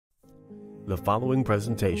The following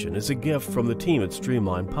presentation is a gift from the team at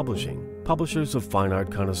Streamline Publishing, publishers of Fine Art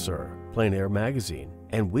Connoisseur, Plein Air Magazine,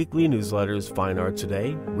 and weekly newsletters Fine Art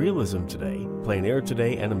Today, Realism Today, Plein Air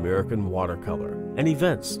Today, and American Watercolor, and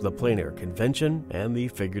events, the Plein Air Convention and the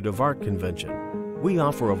Figurative Art Convention. We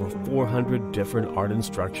offer over 400 different art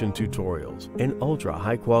instruction tutorials and ultra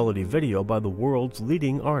high-quality video by the world's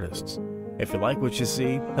leading artists. If you like what you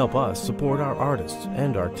see, help us support our artists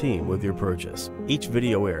and our team with your purchase. Each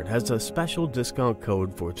video aired has a special discount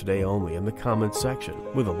code for today only in the comments section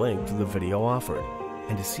with a link to the video offered.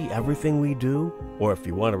 And to see everything we do, or if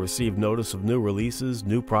you want to receive notice of new releases,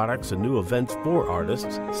 new products, and new events for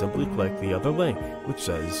artists, simply click the other link, which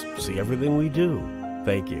says, "See everything we do."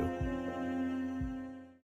 Thank you.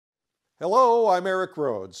 Hello, I'm Eric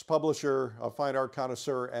Rhodes, publisher of Fine Art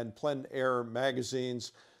Connoisseur and Plein Air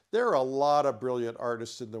magazines. There are a lot of brilliant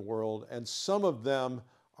artists in the world, and some of them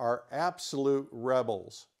are absolute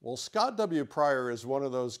rebels. Well, Scott W. Pryor is one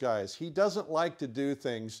of those guys. He doesn't like to do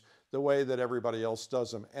things the way that everybody else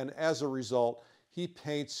does them, and as a result, he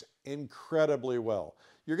paints incredibly well.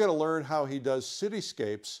 You're going to learn how he does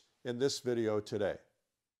cityscapes in this video today.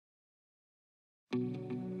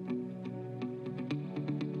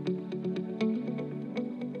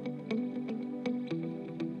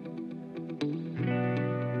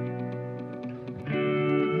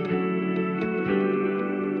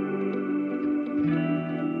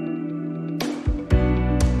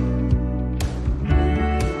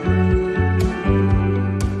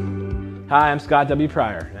 Hi, I'm Scott W.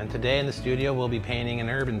 Pryor, and today in the studio we'll be painting an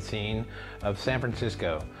urban scene of San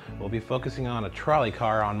Francisco. We'll be focusing on a trolley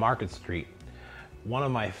car on Market Street. One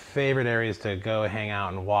of my favorite areas to go hang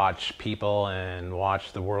out and watch people and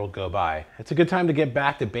watch the world go by. It's a good time to get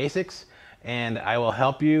back to basics, and I will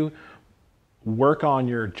help you work on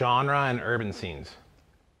your genre and urban scenes.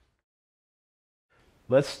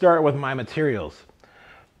 Let's start with my materials.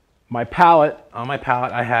 On my palette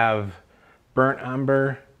I have burnt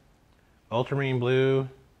umber, ultramarine blue,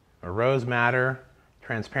 a rose madder,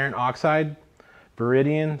 transparent oxide,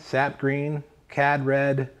 viridian, sap green, cad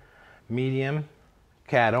red medium,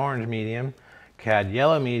 cad orange medium, cad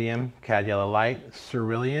yellow medium, cad yellow light,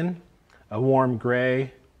 cerulean, a warm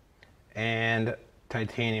gray, and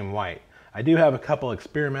titanium white. I do have a couple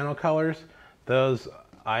experimental colors. Those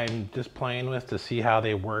I'm just playing with to see how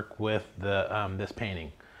they work with this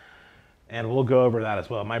painting. And we'll go over that as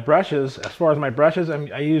well. My brushes, as far as my brushes,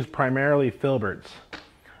 I use primarily filberts.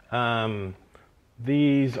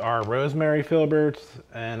 These are Rosemary filberts,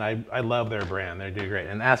 and I love their brand. They do great.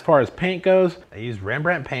 And as far as paint goes, I use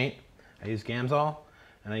Rembrandt paint, I use Gamsol,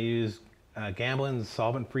 and I use Gamblin's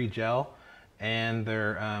solvent-free gel, and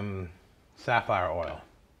their safflower oil.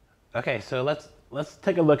 Okay, so let's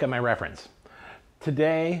take a look at my reference.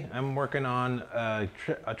 Today, I'm working on a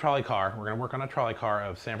trolley car. We're gonna work on a trolley car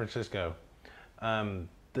of San Francisco.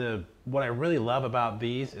 What I really love about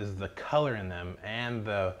these is the color in them, and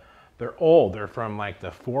they're old. They're from like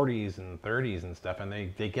the 40s and 30s and stuff, and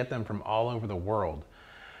they get them from all over the world.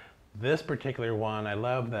 This particular one, I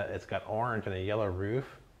love that it's got orange and a yellow roof,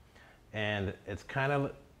 and it's kind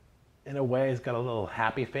of, in a way, it's got a little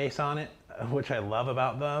happy face on it, which I love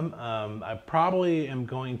about them. I probably am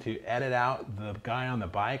going to edit out the guy on the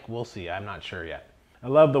bike. We'll see, I'm not sure yet. I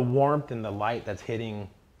love the warmth and the light that's hitting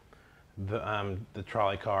the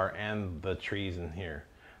trolley car and the trees in here.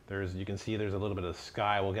 You can see there's a little bit of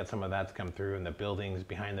sky. We'll get some of that to come through in the buildings,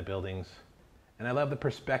 behind the buildings. And I love the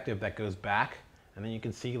perspective that goes back, and then you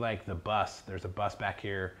can see like the bus. There's a bus back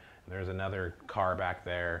here, and there's another car back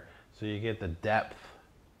there. So you get the depth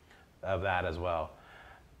of that as well.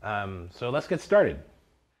 So let's get started.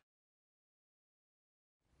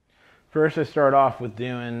 First, I start off with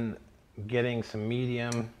getting some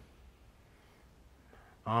medium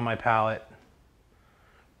on my palette,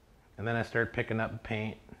 and then I start picking up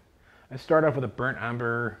paint. I start off with a burnt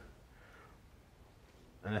umber,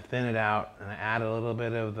 and I thin it out, and I add a little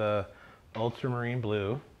bit of the ultramarine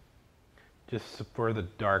blue, just for the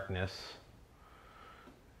darkness.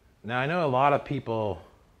 Now I know a lot of people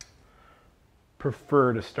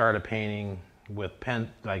prefer to start a painting with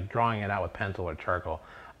like drawing it out with pencil or charcoal.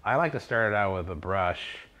 I like to start it out with a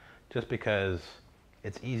brush just because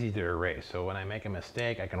it's easy to erase. So when I make a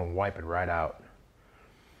mistake, I can wipe it right out.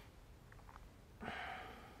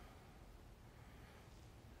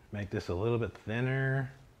 Make this a little bit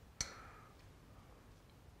thinner.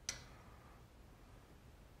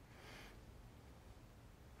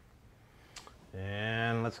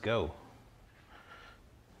 And let's go.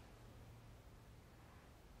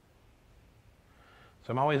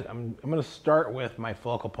 So I'm going to start with my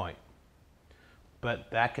focal point, but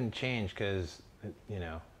that can change because you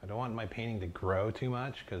know, I don't want my painting to grow too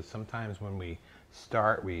much, because sometimes when we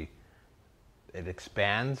start, it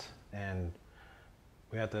expands, and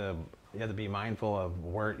you have to be mindful of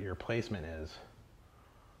where your placement is.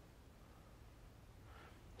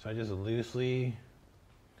 So I just loosely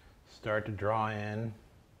start to draw in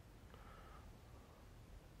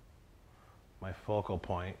my focal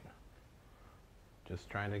point, just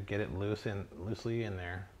trying to get it loosely in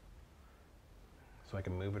there, so I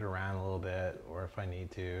can move it around a little bit, or if I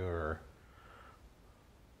need to, or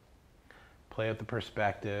play with the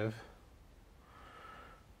perspective.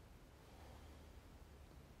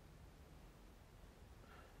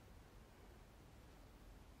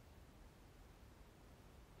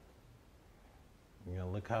 You know,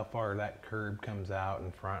 look how far that curb comes out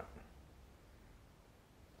in front.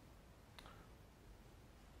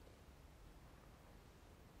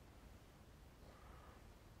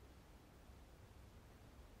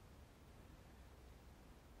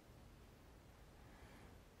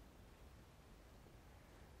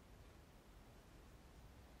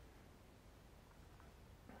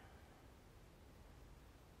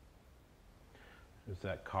 There's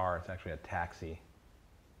that car, it's actually a taxi.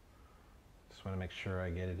 Just want to make sure I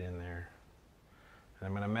get it in there. And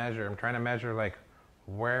I'm going to measure, I'm trying to measure like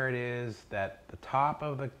where it is that the top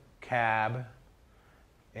of the cab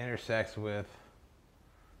intersects with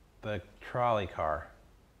the trolley car.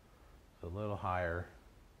 It's a little higher.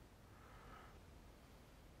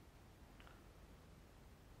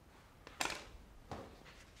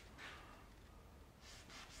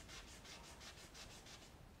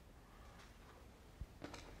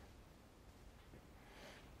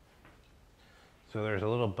 So there's a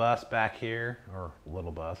little bus back here, or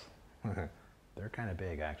little bus. They're kind of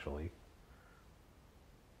big actually.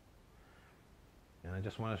 And I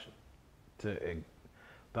just want the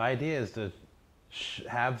idea is to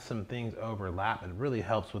have some things overlap. It really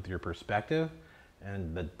helps with your perspective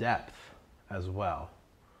and the depth as well.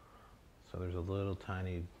 So there's a little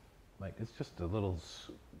tiny, like it's just a little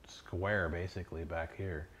square basically back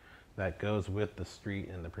here that goes with the street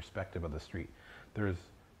and the perspective of the street. There's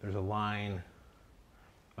a line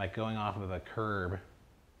like going off of the curb.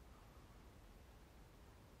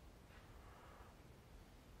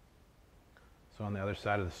 So on the other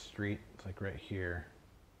side of the street, it's like right here.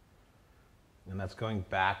 And that's going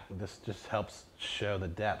back. This just helps show the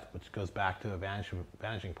depth, which goes back to a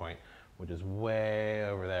vanishing point, which is way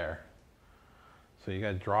over there. So you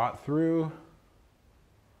got to draw it through.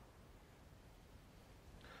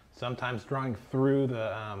 Sometimes drawing through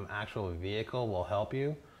the actual vehicle will help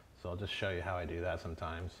you. So I'll just show you how I do that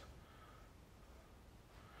sometimes.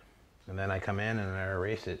 And then I come in and I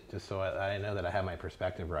erase it just so I know that I have my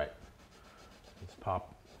perspective right. Let's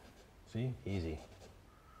pop, see, easy.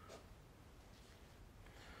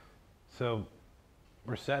 So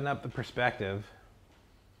we're setting up the perspective.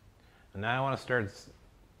 And now I want to start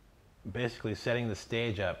basically setting the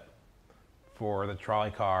stage up for the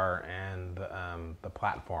trolley car and the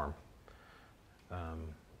platform,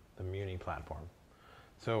 the Muni platform.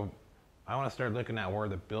 So I want to start looking at where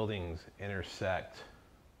the buildings intersect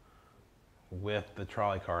with the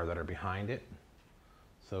trolley car that are behind it.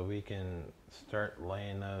 So we can start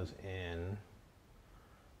laying those in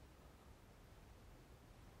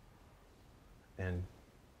and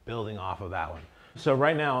building off of that one. So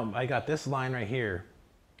right now I got this line right here,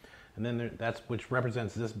 and then that's which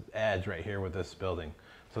represents this edge right here with this building.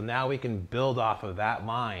 So now we can build off of that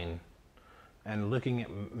line and looking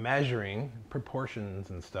at measuring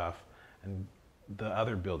proportions and stuff and the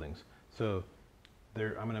other buildings. So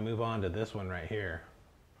I'm going to move on to this one right here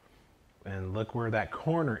and look where that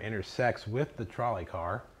corner intersects with the trolley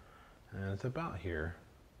car, and it's about here.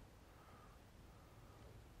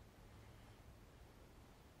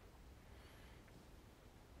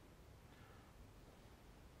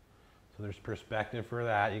 So there's perspective for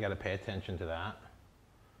that. You got to pay attention to that.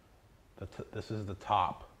 This is the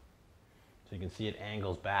top. So you can see it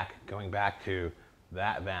angles back, going back to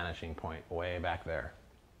that vanishing point way back there.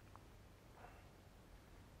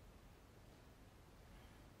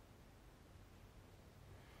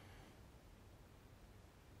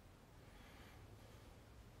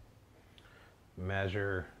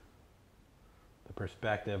 Measure the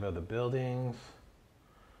perspective of the buildings.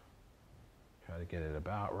 Try to get it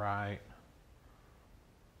about right.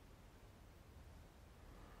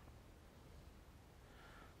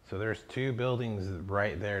 So there's two buildings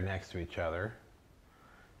right there next to each other.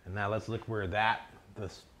 And now let's look where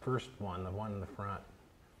this first one, the one in the front,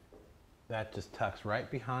 that just tucks right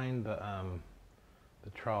behind the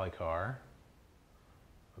trolley car,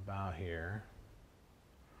 about here.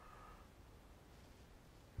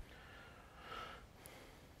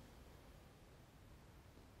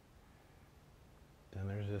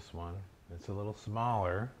 this one. It's a little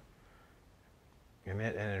smaller, and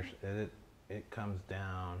it comes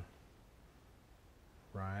down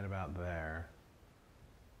right about there.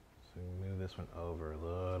 So we move this one over a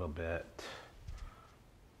little bit.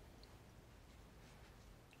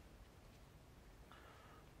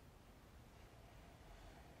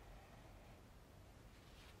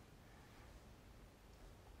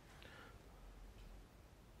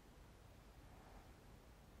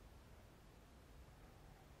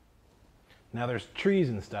 Now there's trees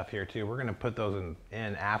and stuff here too. We're going to put those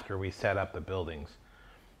in after we set up the buildings.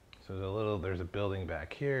 So there's a building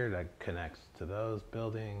back here that connects to those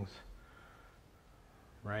buildings.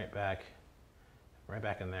 Right back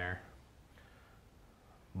in there.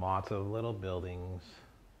 Lots of little buildings.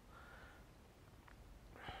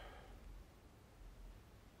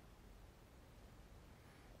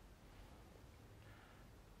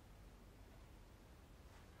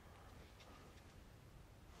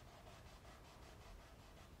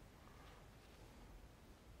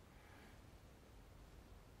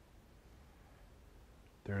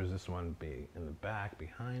 There's this one in the back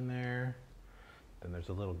behind there. Then there's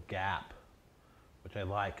a little gap, which I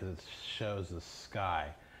like because it shows the sky.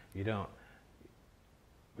 We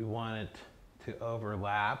want it to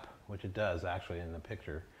overlap, which it does actually in the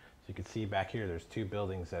picture. So you can see back here, there's two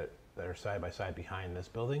buildings that are side by side behind this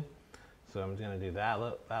building. So I'm just gonna do that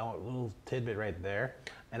little tidbit right there.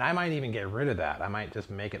 And I might even get rid of that. I might just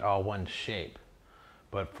make it all one shape.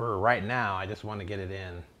 But for right now, I just want to get it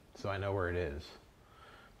in so I know where it is.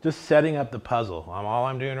 Just setting up the puzzle. All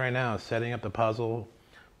I'm doing right now is setting up the puzzle,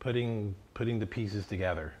 putting the pieces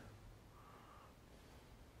together.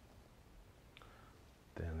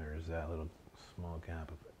 Then there's that little small gap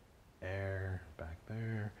of air back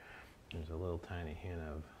there. There's a little tiny hint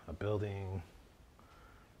of a building.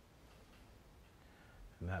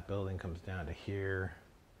 And that building comes down to here.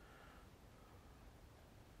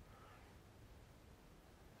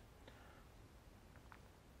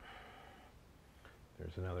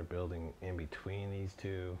 There's another building in between these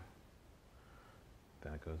two.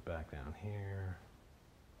 That goes back down here.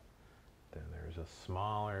 Then there's a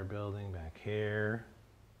smaller building back here.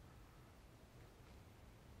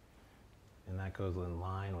 And that goes in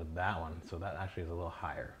line with that one. So that actually is a little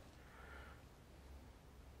higher.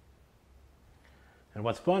 And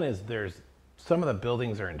what's fun is some of the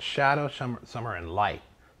buildings are in shadow, some are in light.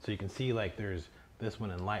 So you can see like there's this one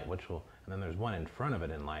in light, and then there's one in front of it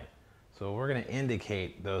in light. So we're going to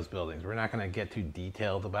indicate those buildings. We're not going to get too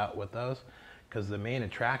detailed about what those, because the main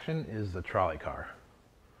attraction is the trolley car.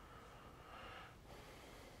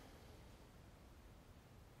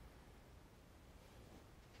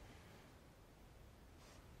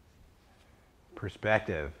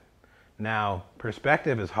 Perspective. Now,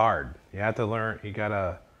 perspective is hard. You have to learn, you got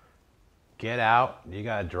to get out, you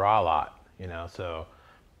got to draw a lot, So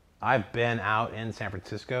I've been out in San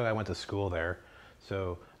Francisco. I went to school there.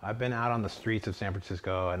 So I've been out on the streets of San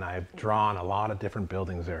Francisco and I've drawn a lot of different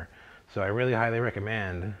buildings there. So I really highly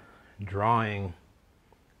recommend drawing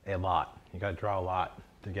a lot. You got to draw a lot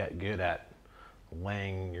to get good at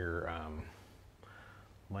laying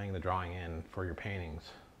the drawing in for your paintings.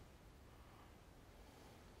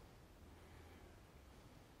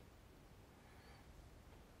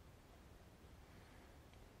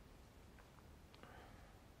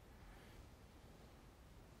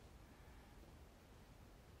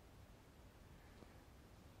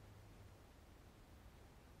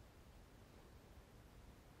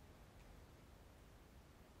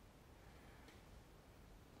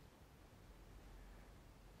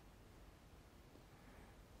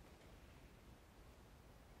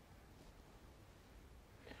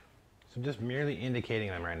 So I'm just merely indicating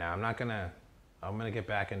them right now. I'm gonna get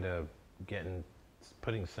back into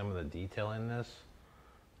putting some of the detail in this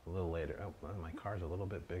a little later. Oh, well, my car's a little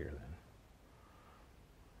bit bigger then.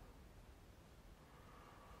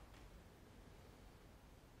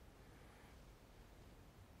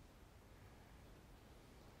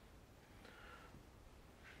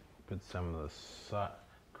 Put some of the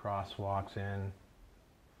crosswalks in.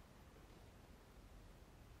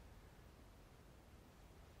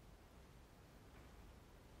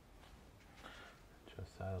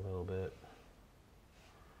 Adjust that a little bit.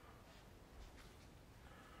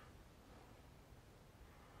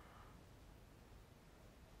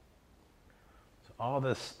 So all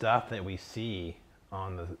this stuff that we see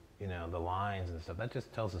on the lines and stuff, that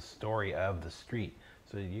just tells the story of the street.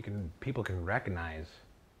 So people can recognize,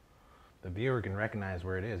 the viewer can recognize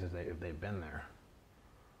where it is if they've been there.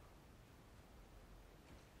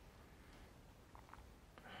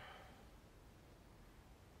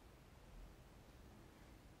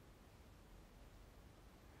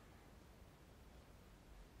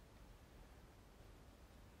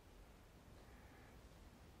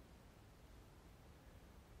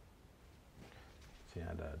 See, I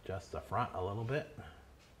had to adjust the front a little bit.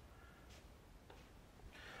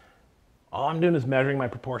 All I'm doing is measuring my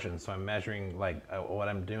proportions. So I'm measuring, like, what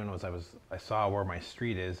I'm doing was I saw where my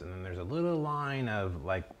street is, and then there's a little line of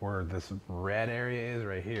like where this red area is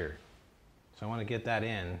right here. So I want to get that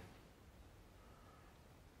in,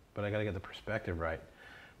 but I got to get the perspective right,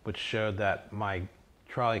 which showed that my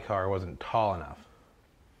trolley car wasn't tall enough.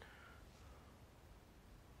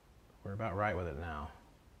 We're about right with it now.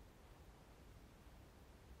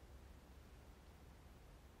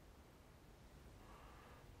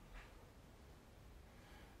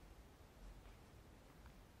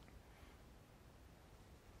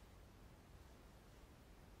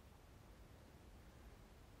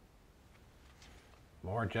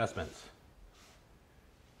 More adjustments.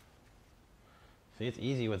 See, it's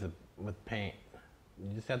easy with paint.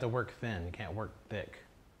 You just have to work thin. You can't work thick.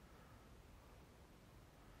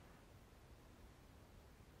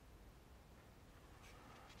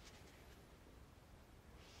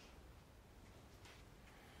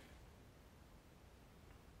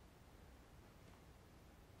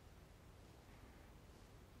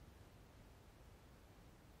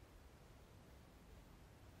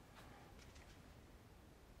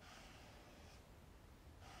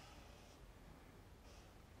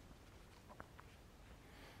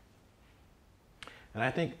 And I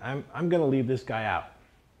think I'm going to leave this guy out.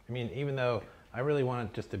 I mean, even though I really want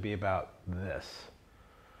it just to be about this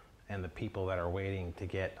and the people that are waiting to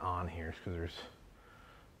get on here, because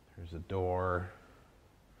there's a door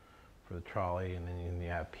for the trolley, and then you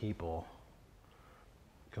have people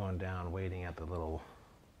going down waiting at the little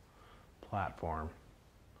platform.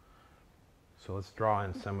 So let's draw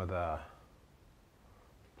in some of the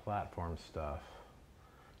platform stuff.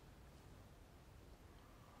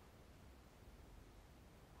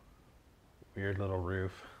 Weird little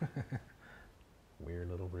roof.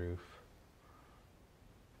 Weird little roof.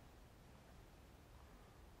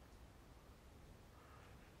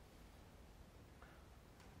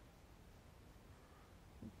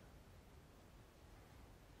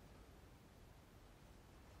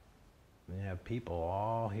 And you have people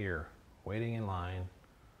all here waiting in line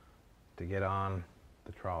to get on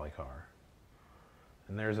the trolley car.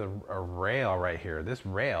 And there's a rail right here. This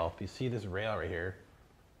rail, if you see this rail right here,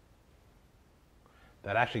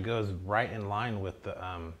 that actually goes right in line with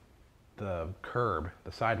the curb,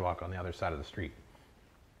 the sidewalk on the other side of the street.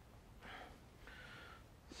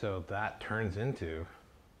 So that turns into,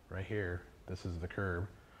 right here, this is the curb,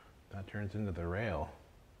 that turns into the rail.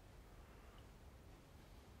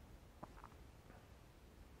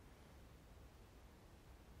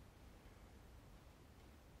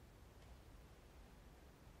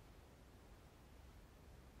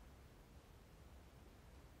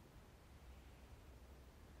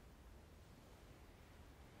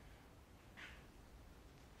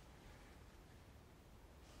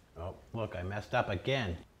 Oh, look, I messed up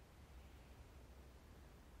again.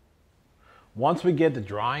 Once we get the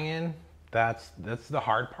drawing in, that's the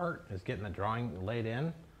hard part, is getting the drawing laid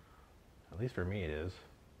in. At least for me it is.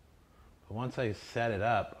 But once I set it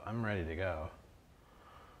up, I'm ready to go.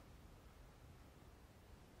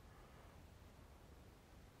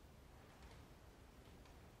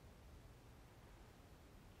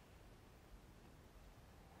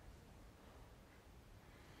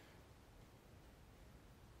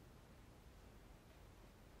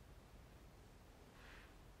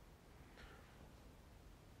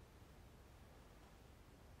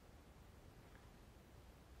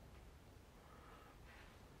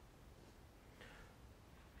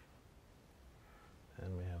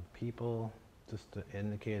 And we have people, just to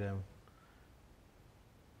indicate them.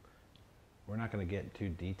 We're not going to get too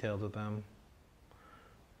detailed with them.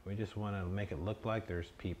 We just want to make it look like there's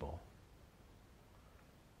people.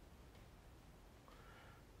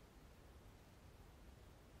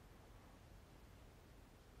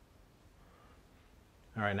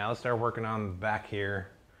 All right, now let's start working on back here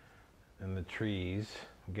and the trees.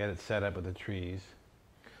 Get it set up with the trees.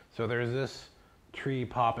 So there's this tree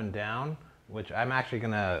popping down, which I'm actually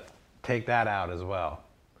going to take that out as well.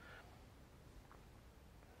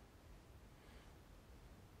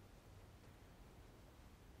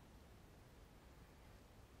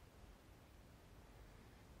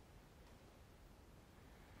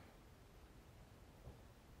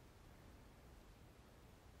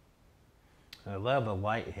 I love the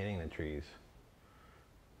light hitting the trees.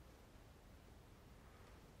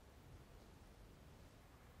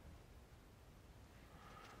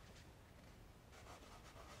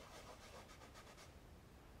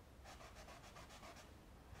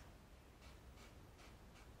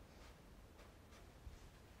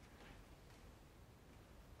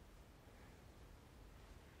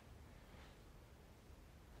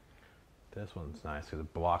 This one's nice because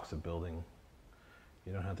it blocks the building.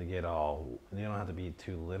 You don't have to get all, you don't have to be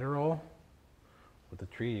too literal. With the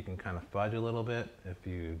tree, you can kind of fudge a little bit. If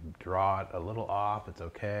you draw it a little off, it's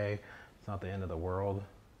okay. It's not the end of the world.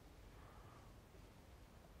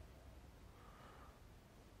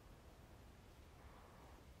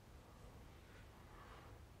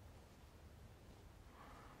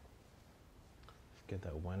 Let's get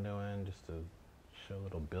that window in just to show a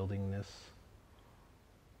little buildingness.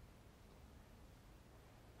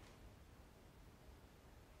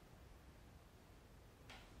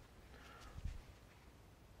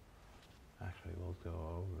 Actually, we'll go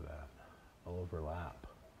over that. I'll overlap,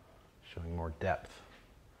 showing more depth.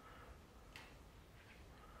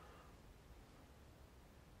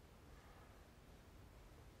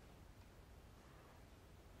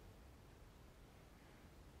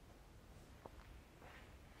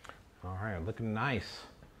 All right, looking nice.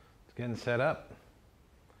 It's getting set up.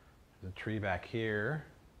 There's a tree back here.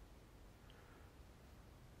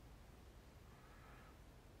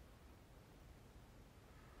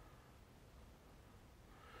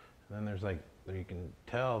 And then there's like, you can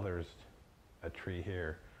tell there's a tree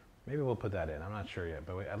here. Maybe we'll put that in, I'm not sure yet,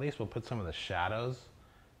 but at least we'll put some of the shadows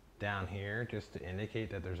down here just to indicate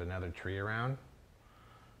that there's another tree around.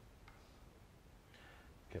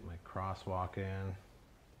 Get my crosswalk in.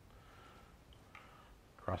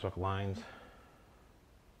 Crosswalk lines.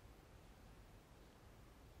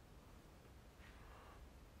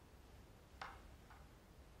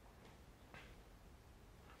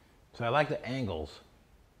 So I like the angles.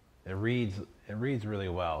 It reads really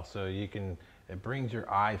well. So you can, it brings your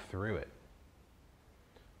eye through it.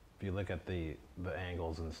 If you look at the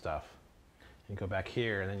angles and stuff. You go back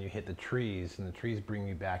here and then you hit the trees, and the trees bring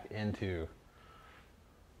you back into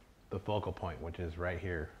the focal point, which is right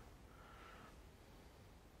here.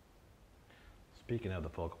 Speaking of the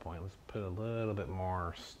focal point, let's put a little bit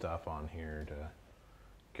more stuff on here to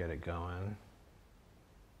get it going.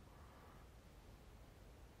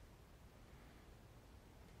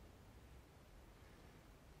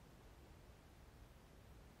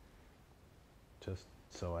 Just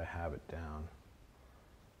so I have it down.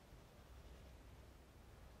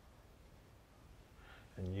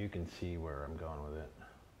 And you can see where I'm going with it.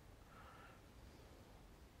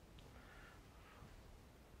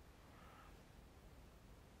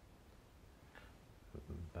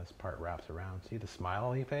 Best part wraps around. See the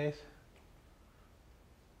smiley face?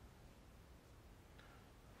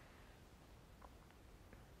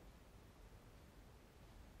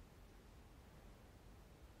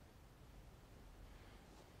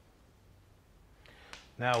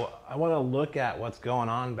 Now I want to look at what's going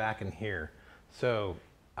on back in here. So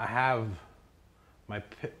I have my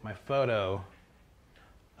photo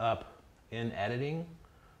up in editing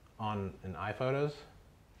in iPhotos.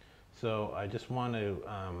 So I just want to,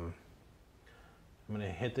 I'm going to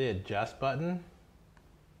hit the adjust button, and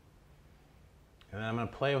then I'm going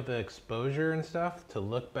to play with the exposure and stuff to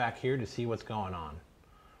look back here to see what's going on.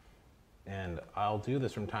 And I'll do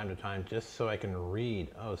this from time to time just so I can read.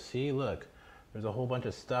 Oh, see, look, there's a whole bunch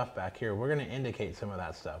of stuff back here. We're going to indicate some of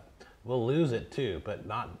that stuff. We'll lose it too, but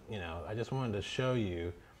not, you know, I just wanted to show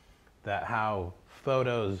you that how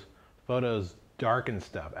photos darken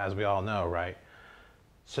stuff, as we all know, right?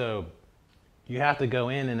 So you have to go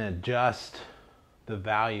in and adjust the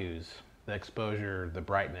values, the exposure, the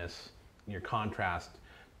brightness, your contrast,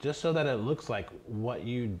 just so that it looks like what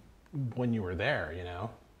you, when you were there, you know?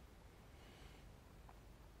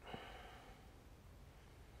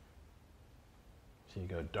 So you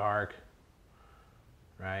go dark,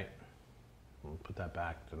 right? We'll put that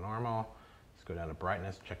back to normal. Let's go down to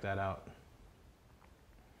brightness, check that out.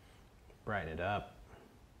 Brighten it up.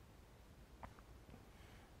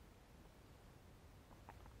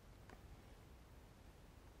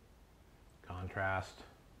 Contrast.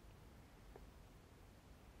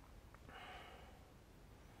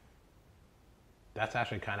 That's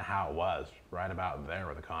actually kind of how it was, right about there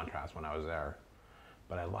with the contrast when I was there.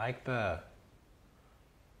 But I like the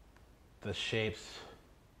shapes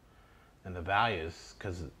and the values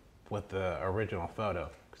because with the original photo,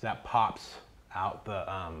 because that pops out the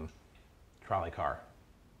trolley car.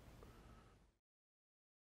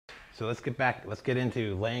 So let's get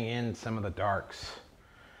into laying in some of the darks.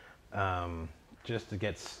 Just to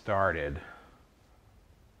get started.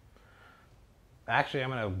 Actually, I'm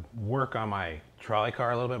going to work on my trolley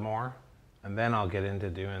car a little bit more, and then I'll get into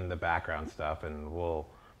doing the background stuff, and we'll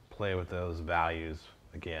play with those values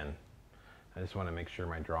again. I just want to make sure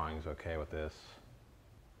my drawing's okay with this.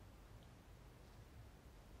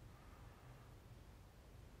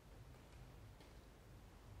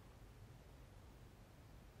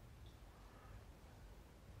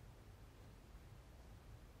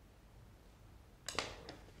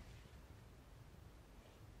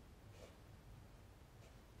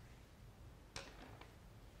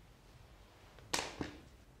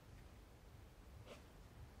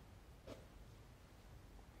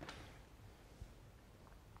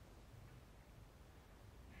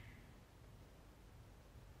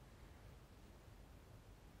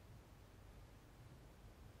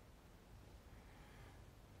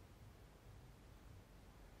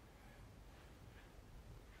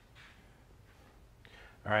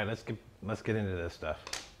 All right, let's get into this stuff.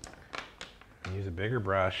 Use a bigger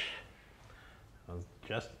brush.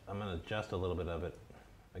 I'm gonna adjust a little bit of it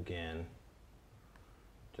again,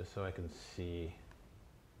 just so I can see.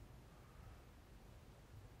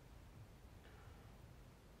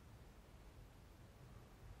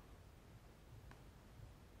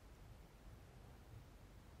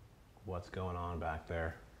 What's going on back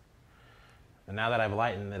there. And now that I've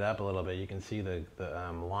lightened it up a little bit, you can see the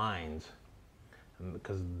lines. And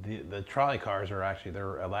because the trolley cars are actually,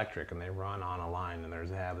 they're electric and they run on a line, and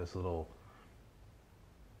they have this little,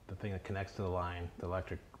 the thing that connects to the line, the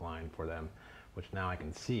electric line for them, which now I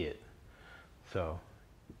can see it. So,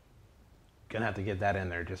 gonna have to get that in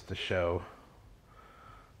there just to show.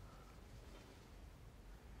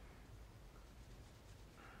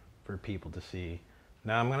 For people to see.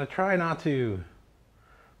 Now I'm gonna try not to,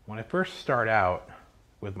 when I first start out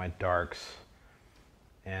with my darks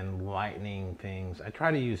and lightening things, I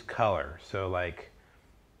try to use color. So like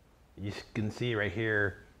you can see right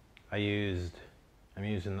here, I'm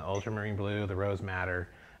using the ultramarine blue, the rose madder,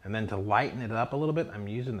 and then to lighten it up a little bit, I'm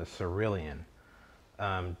using the cerulean,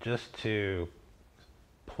 just to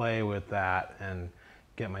play with that and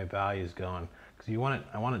get my values going. Because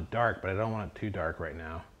I want it dark, but I don't want it too dark right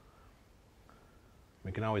now.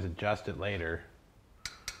 We can always adjust it later.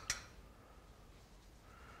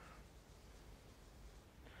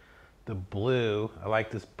 The blue, I like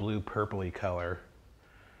this blue purpley color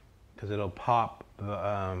because it'll pop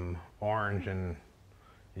the orange and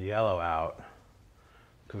yellow out,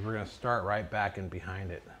 because we're going to start right back in behind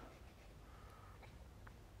it.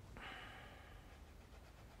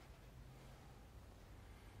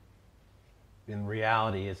 In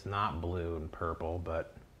reality, it's not blue and purple,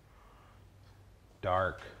 but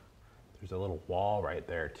dark. There's a little wall right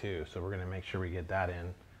there too, so we're going to make sure we get that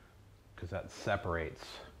in, because that separates.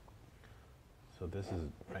 So this is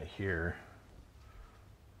right here.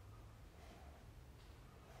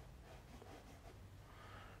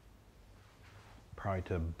 Probably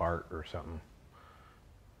to Bart or something.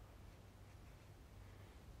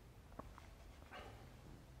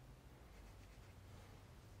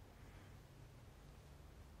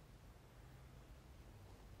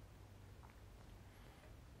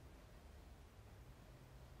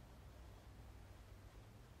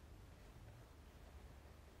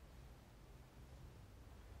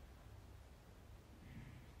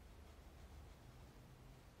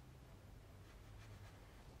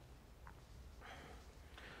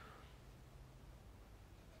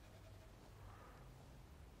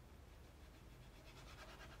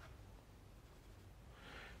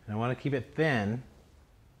 And I want to keep it thin.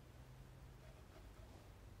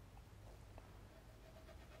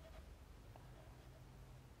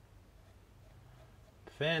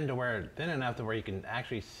 Thin enough to where you can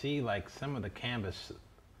actually see like some of the canvas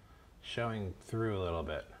showing through a little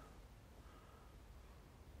bit.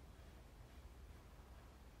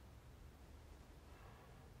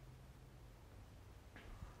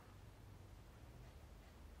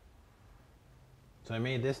 So I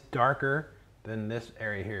made this darker than this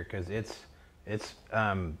area here because it's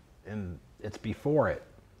before it,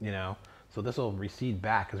 you know. So this will recede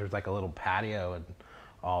back because there's like a little patio and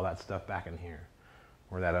all that stuff back in here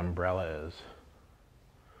where that umbrella is.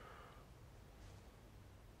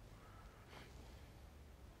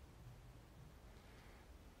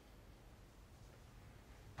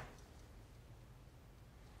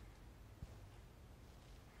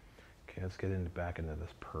 Okay, let's get back into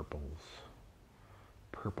this purpley.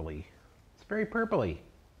 It's very purpley.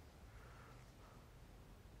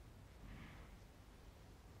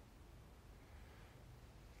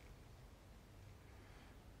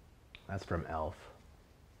 That's from Elf.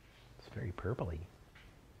 It's very purpley.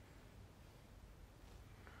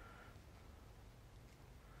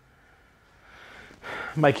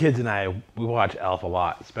 My kids and I, we watch Elf a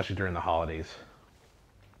lot, especially during the holidays.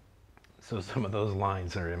 So some of those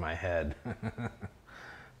lines are in my head.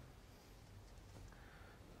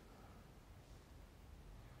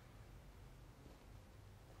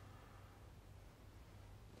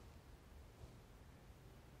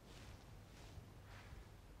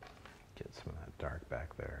 Get some of that dark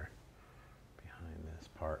back there behind this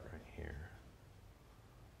part right here.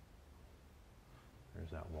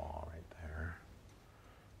 There's that wall right there.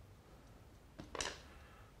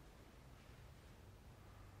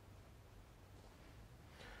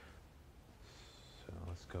 So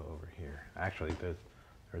let's go over here. Actually,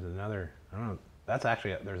 there's another, I don't know, that's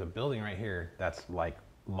actually, there's a building right here that's like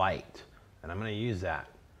light, and I'm going to use that.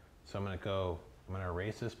 So I'm going to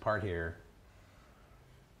erase this part here.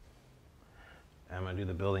 I'm going to do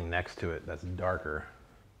the building next to it that's darker.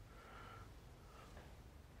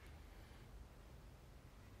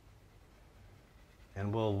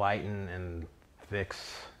 and we'll lighten and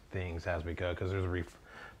fix things as we go, because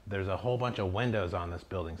there's a whole bunch of windows on this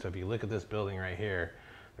building. So if you look at this building right here,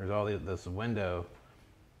 there's all this window.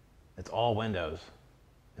 It's all windows,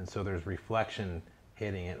 and so there's reflection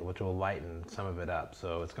hitting it, which will lighten some of it up.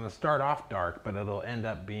 So it's going to start off dark, but it'll end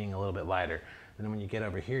up being a little bit lighter. And then when you get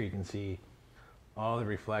over here, you can see all the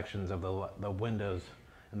reflections of the windows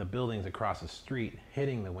and the buildings across the street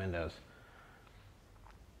hitting the windows.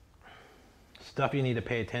 Stuff you need to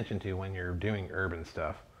pay attention to when you're doing urban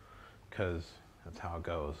stuff, because that's how it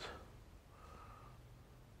goes.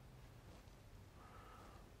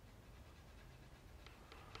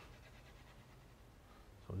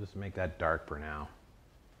 So we'll just make that dark for now.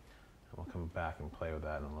 And we'll come back and play with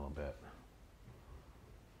that in a little bit.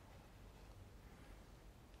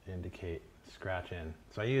 Indicate, scratch in.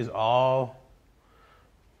 So I use all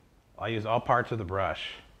parts of the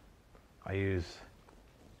brush. I use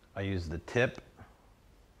the tip.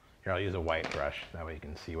 Here, I'll use a white brush. That way you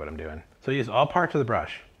can see what I'm doing. So I use all parts of the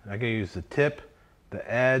brush. I can use the tip,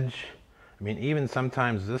 the edge. I mean, even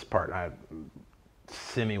sometimes this part,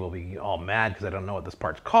 Simi will be all mad because I don't know what this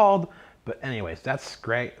part's called. But anyways, that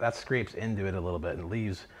scrapes into it a little bit and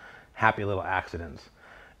leaves happy little accidents.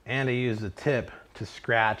 And I use the tip to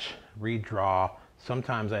scratch, redraw.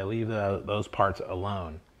 Sometimes I leave those parts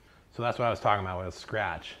alone. So that's what I was talking about with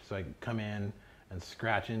scratch. So I can come in and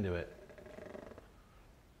scratch into it.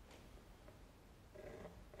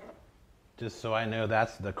 Just so I know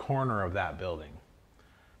that's the corner of that building.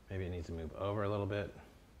 Maybe it needs to move over a little bit.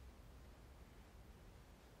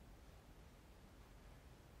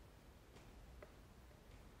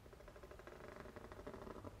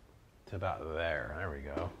 To about there. There we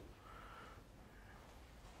go.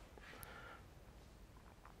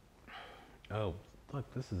 Oh,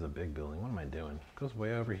 look, this is a big building. What am I doing? It goes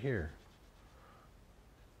way over here.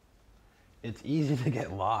 It's easy to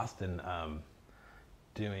get lost in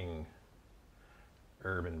doing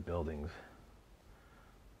urban buildings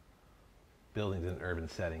in urban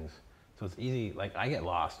settings. So it's easy, like I get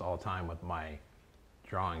lost all the time with my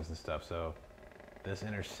drawings and stuff. So this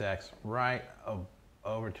intersects right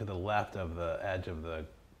over to the left of the edge of the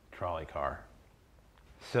trolley car.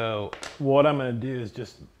 So what I'm going to do is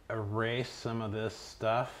just erase some of this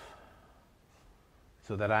stuff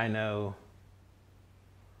so that I know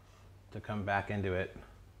to come back into it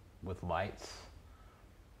with lights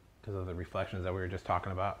because of the reflections that we were just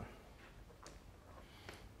talking about.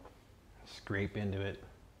 Scrape into it.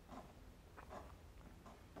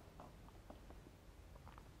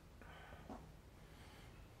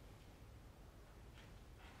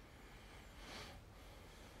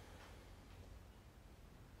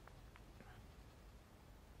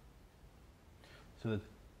 So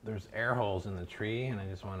there's air holes in the tree, and I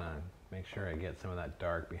just want to make sure I get some of that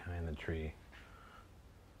dark behind the tree.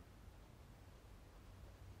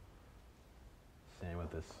 Same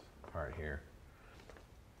with this part here.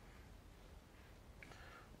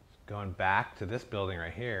 Going back to this building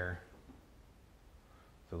right here,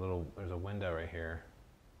 there's a window right here.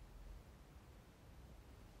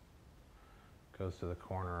 Goes to the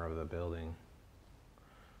corner of the building.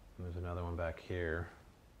 And there's another one back here.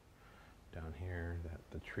 Down here that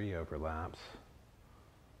the tree overlaps.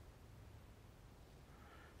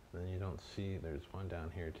 Then you don't see, there's one down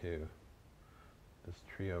here too. This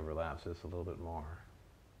tree overlaps this a little bit more.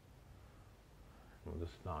 We'll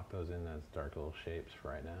just knock those in as dark little shapes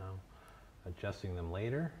for right now. Adjusting them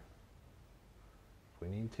later if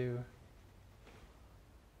we need to.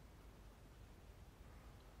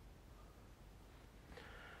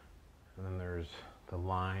 And then there's the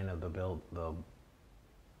line of the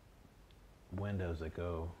windows that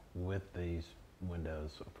go with these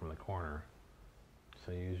windows from the corner.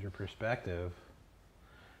 So use your perspective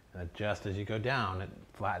and adjust as you go down. It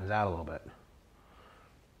flattens out a little bit.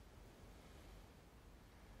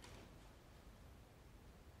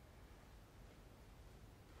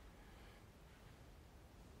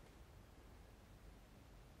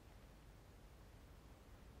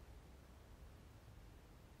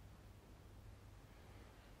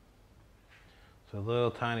 So a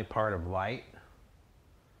little tiny part of light,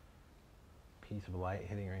 piece of light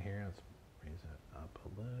hitting right here. Let's raise it up a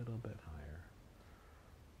little bit higher.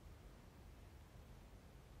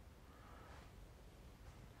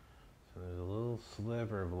 So there's a little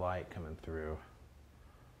sliver of light coming through.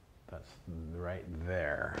 That's right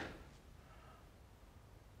there.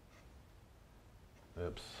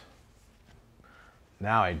 Oops.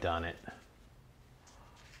 Now I've done it.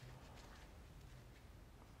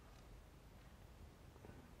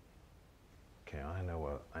 Okay, I know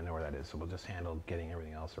where that is, so we'll just handle getting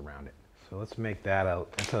everything else around it. So let's make that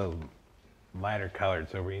lighter colored,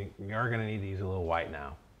 so we are going to need to use a little white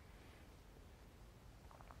now.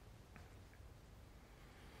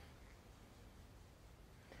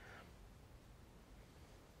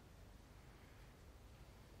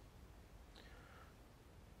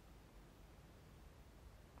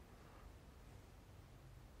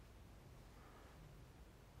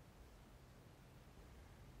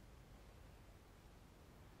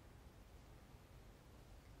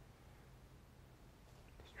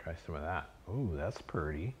 Try some of that. Ooh, that's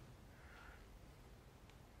pretty.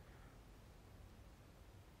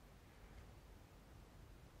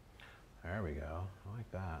 There we go. I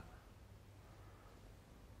like that.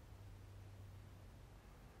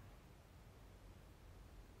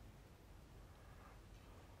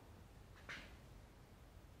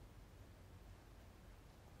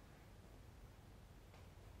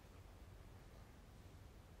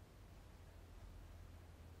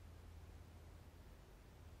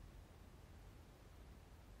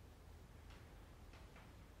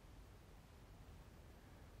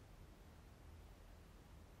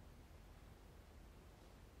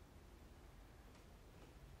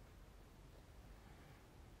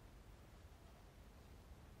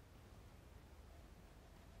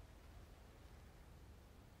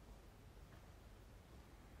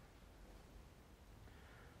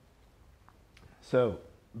 So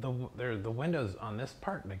the windows on this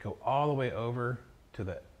part, they go all the way over to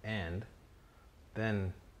the end.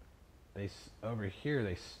 Then over here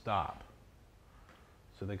they stop.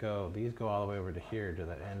 So these go all the way over to here to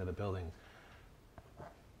the end of the building.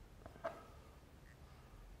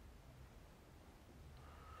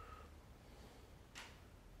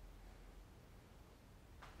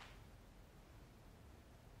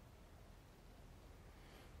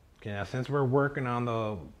 Okay, now since we're working on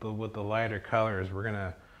with the lighter colors, we're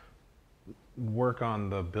gonna work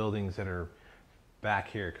on the buildings that are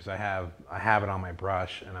back here, because I have it on my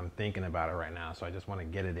brush and I'm thinking about it right now, so I just want to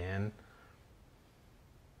get it in.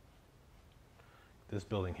 This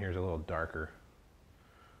building here is a little darker.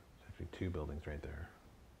 There's actually two buildings right there.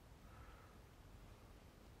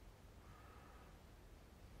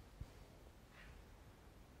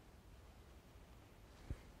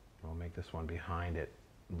 I'll make this one behind it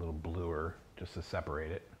a little bluer just to separate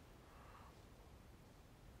it.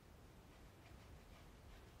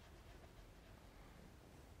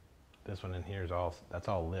 This one in here is that's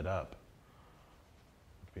all lit up.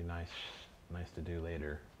 It'd be nice to do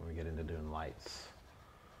later when we get into doing lights.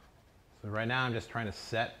 So right now I'm just trying to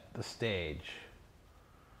set the stage.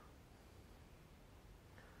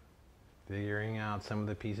 Figuring out some of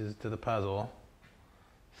the pieces to the puzzle,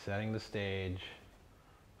 setting the stage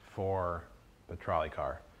for the trolley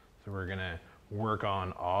car. So we're gonna work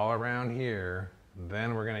on all around here,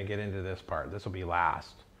 then we're gonna get into this part. This will be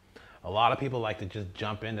last. A lot of people like to just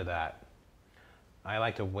jump into that. I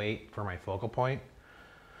like to wait for my focal point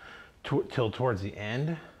till towards the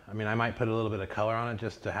end. I mean, I might put a little bit of color on it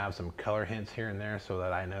just to have some color hints here and there so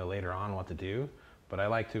that I know later on what to do. But I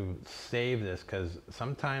like to save this because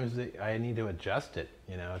sometimes I need to adjust it,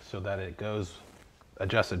 you know, so that it goes,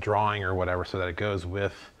 adjust a drawing or whatever so that it goes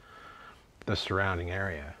with the surrounding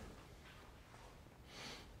area.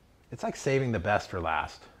 It's like saving the best for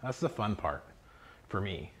last. That's the fun part for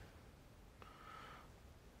me.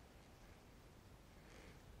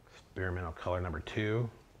 Experimental color number 2.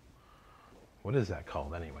 What is that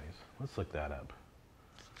called anyways? Let's look that up.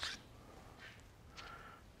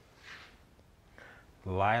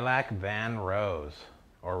 Lilac Van Rose.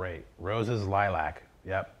 Or wait, Rose's Lilac.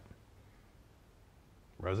 Yep.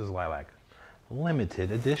 Rose's Lilac.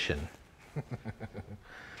 Limited edition.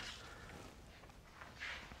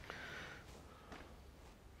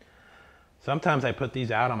 Sometimes I put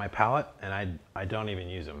these out on my palette and I don't even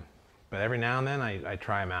use them. But every now and then I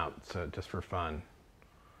try them out, so just for fun.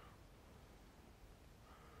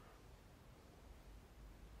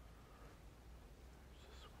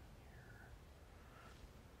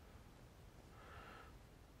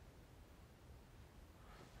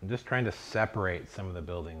 I'm just trying to separate some of the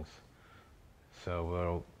buildings.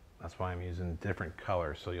 So that's why I'm using different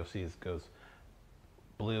colors. So you'll see it goes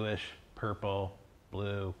bluish, purple,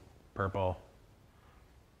 blue, purple,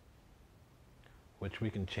 which we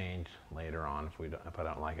can change later on if I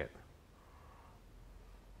don't like it.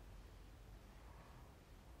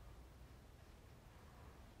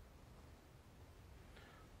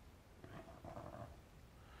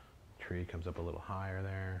 Tree comes up a little higher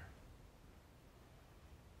there.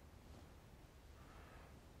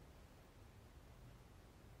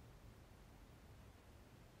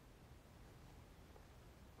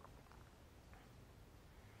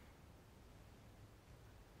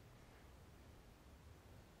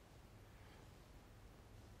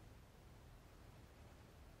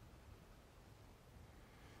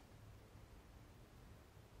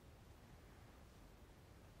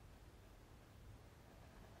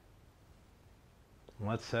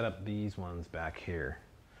 Let's set up these ones back here.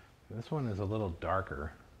 This one is a little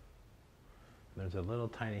darker. There's a little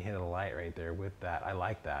tiny hit of light right there with that. I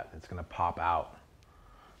like that. It's going to pop out.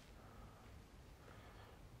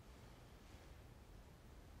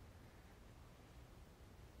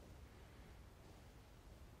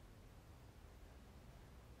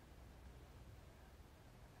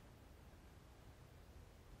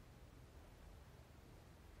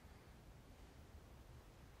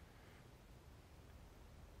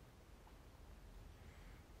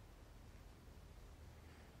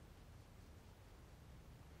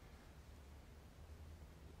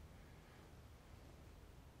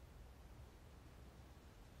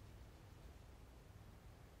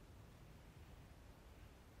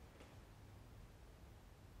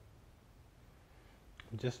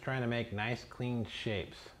 I'm just trying to make nice clean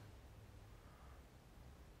shapes.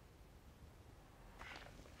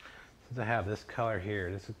 Since I have this color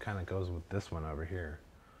here, this kind of goes with this one over here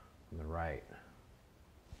on the right.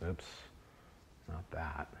 Oops, not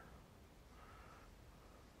that.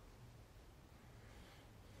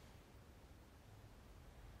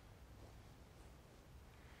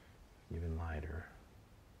 Even lighter.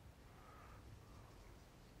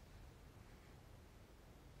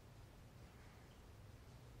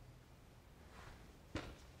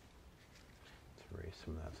 Let's erase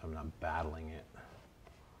some of that so I'm not battling it.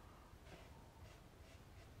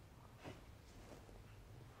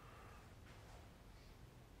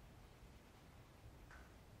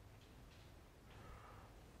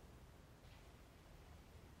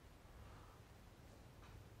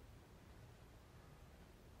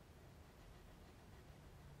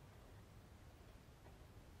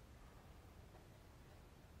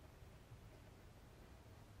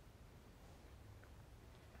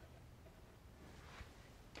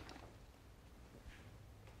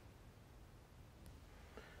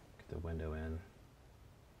 The window in.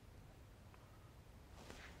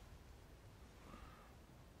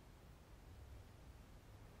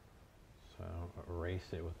 So erase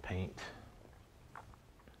it with paint.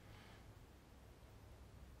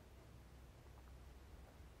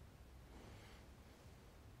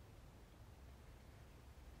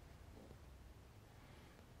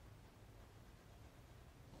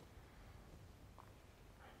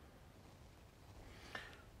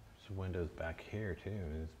 There's windows back here too.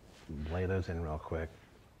 Just lay those in real quick.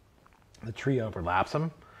 The tree overlaps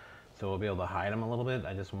them, so we'll be able to hide them a little bit.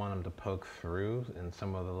 I just want them to poke through in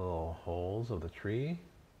some of the little holes of the tree.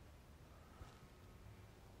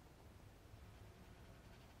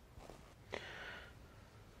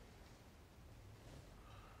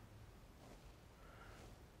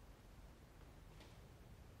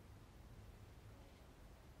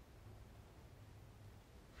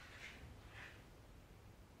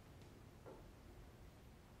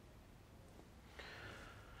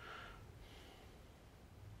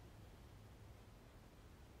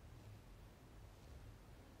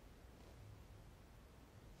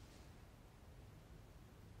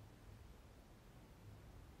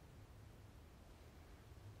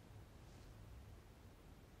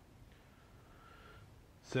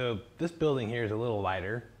 So this building here is a little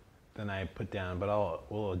lighter than I put down, but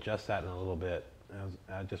we'll adjust that in a little bit.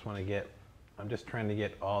 I just want to get, I'm just trying to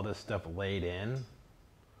get all this stuff laid in,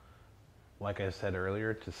 like I said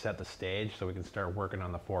earlier, to set the stage so we can start working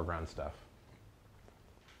on the foreground stuff.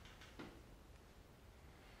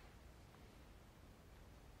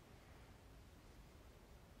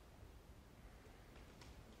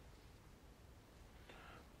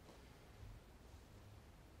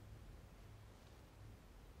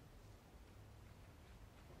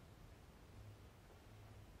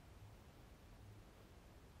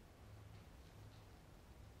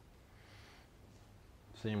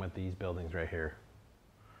 Same with these buildings right here.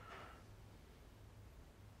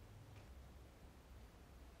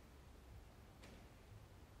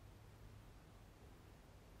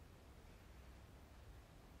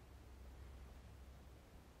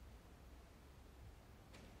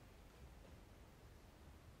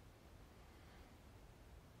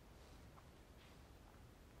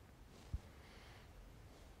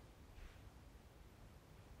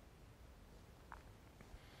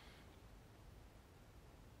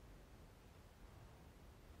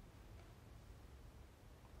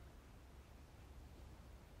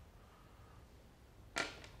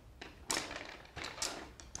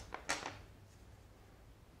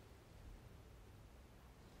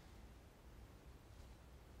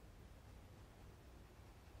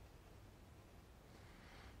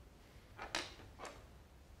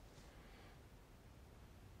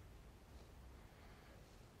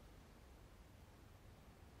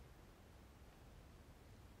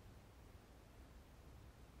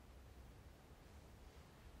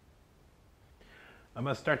 I'm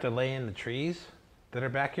going to start to lay in the trees that are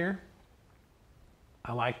back here.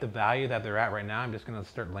 I like the value that they're at right now. I'm just going to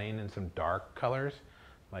start laying in some dark colors.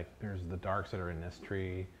 Like there's the darks that are in this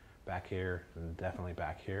tree back here and definitely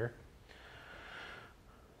back here.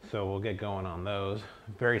 So we'll get going on those.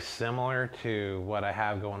 Very similar to what I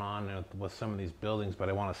have going on with some of these buildings, but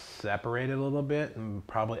I want to separate it a little bit and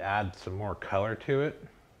probably add some more color to it.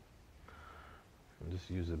 I'll just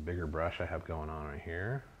use a bigger brush I have going on right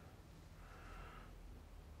here.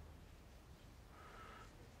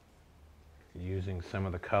 Using some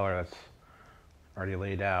of the color that's already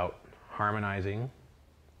laid out, harmonizing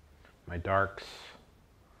my darks,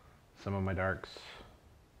 some of my darks.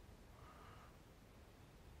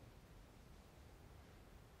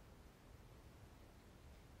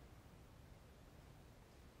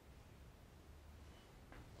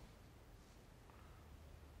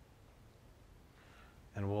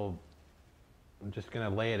 And I'm just gonna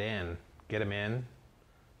lay it in, get them in,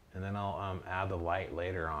 and then I'll add the light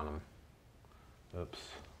later on them. Oops,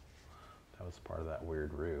 that was part of that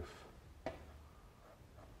weird roof.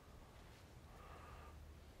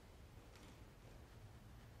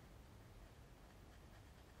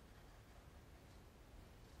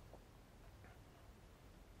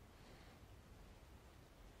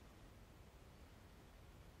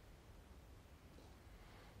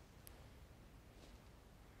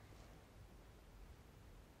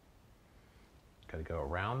 Got to go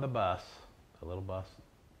around the bus, the little bus,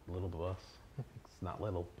 little bus. It's not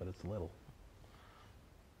little, but it's little.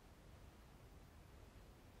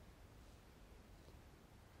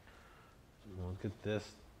 We'll get this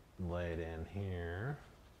laid in here.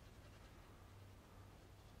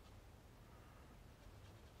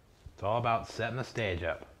 It's all about setting the stage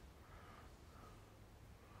up.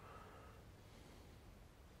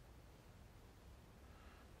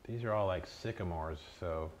 These are all like sycamores,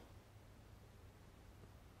 so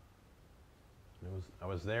I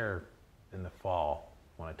was there in the fall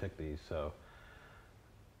when I took these, so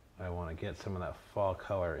I want to get some of that fall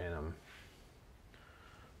color in them.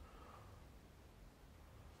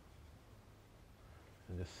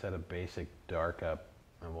 And just set a basic dark up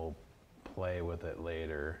and we'll play with it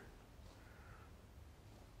later.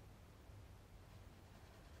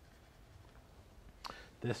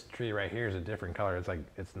 This tree right here is a different color.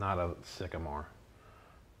 It's not a sycamore.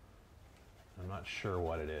 I'm not sure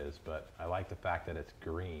what it is, but I like the fact that it's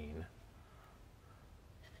green.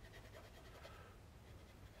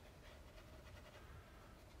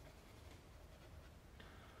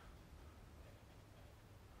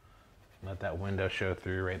 Let that window show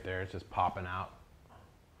through right there. It's just popping out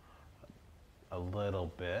a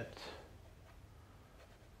little bit.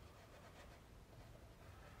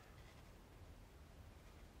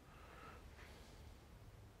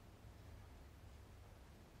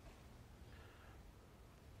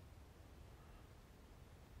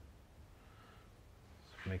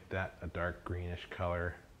 Make that a dark greenish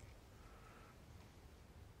color.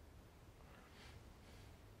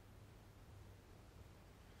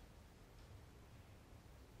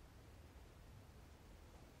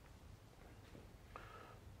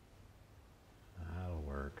 That'll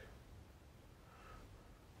work.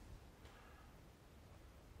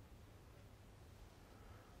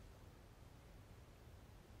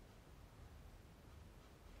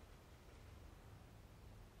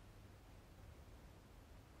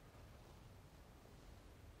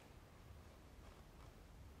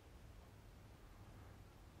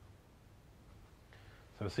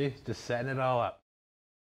 So see, just setting it all up.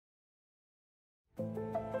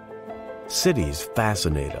 Cities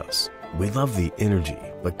fascinate us. We love the energy,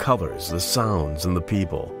 the colors, the sounds, and the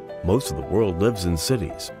people. Most of the world lives in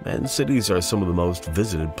cities, and cities are some of the most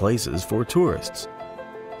visited places for tourists.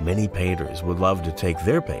 Many painters would love to take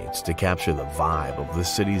their paints to capture the vibe of the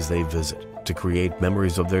cities they visit, to create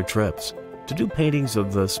memories of their trips, to do paintings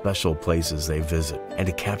of the special places they visit, and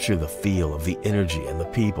to capture the feel of the energy and the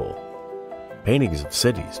people. Paintings of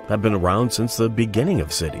cities have been around since the beginning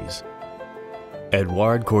of cities.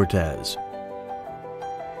 Edouard Cortés,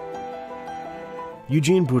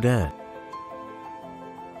 Eugene Boudin,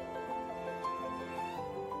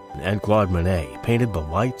 and Claude Monet painted the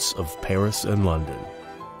lights of Paris and London.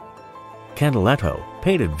 Canaletto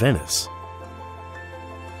painted Venice.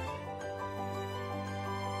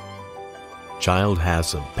 Child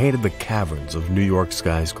Hassan painted the caverns of New York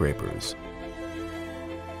skyscrapers.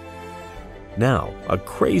 Now, a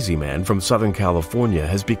crazy man from Southern California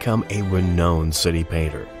has become a renowned city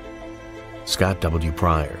painter. Scott W.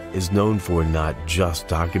 Pryor is known for not just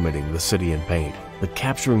documenting the city in paint, but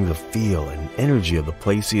capturing the feel and energy of the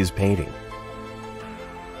place he is painting.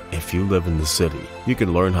 If you live in the city, you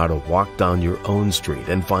can learn how to walk down your own street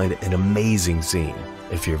and find an amazing scene.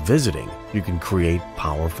 If you're visiting, you can create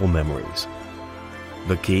powerful memories.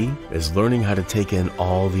 The key is learning how to take in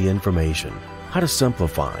all the information, how to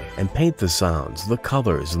simplify and paint the sounds, the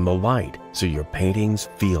colors, and the light so your paintings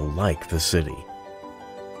feel like the city.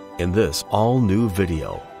 In this all-new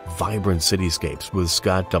video, Vibrant Cityscapes with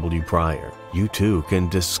Scott W. Pryor, you too can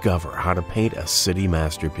discover how to paint a city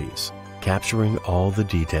masterpiece, capturing all the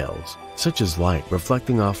details, such as light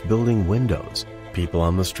reflecting off building windows, people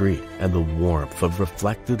on the street, and the warmth of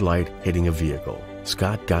reflected light hitting a vehicle.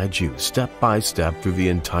 Scott guides you step by step through the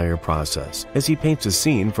entire process as he paints a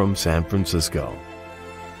scene from San Francisco.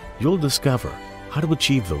 You'll discover how to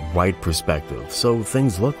achieve the right perspective so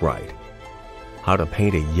things look right, how to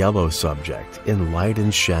paint a yellow subject in light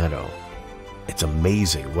and shadow. It's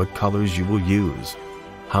amazing what colors you will use,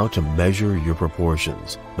 how to measure your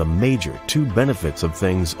proportions, the major two benefits of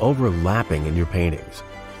things overlapping in your paintings,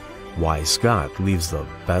 why Scott leaves the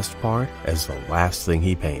best part as the last thing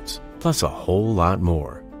he paints, plus a whole lot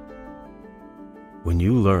more. When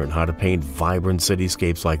you learn how to paint vibrant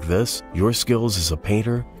cityscapes like this, your skills as a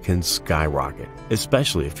painter can skyrocket,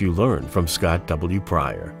 especially if you learn from Scott W.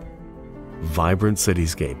 Pryor. Vibrant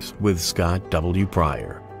Cityscapes with Scott W.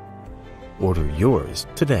 Pryor. Order yours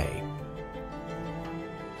today.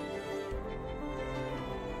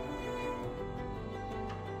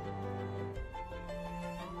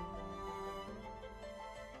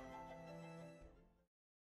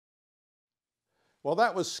 Well,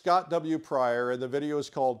 that was Scott W. Pryor, and the video is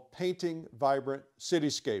called Painting Vibrant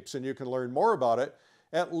Cityscapes, and you can learn more about it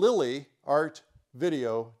at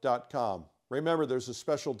lilyartvideo.com. Remember, there's a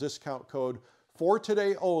special discount code for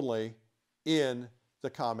today only in the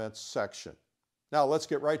comments section. Now, let's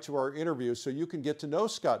get right to our interview so you can get to know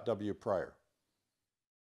Scott W. Pryor.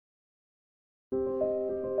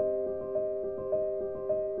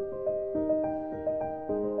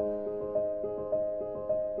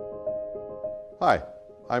 Hi,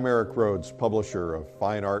 I'm Eric Rhodes, publisher of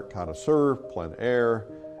Fine Art Connoisseur, Plein Air,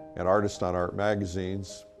 and Artist on Art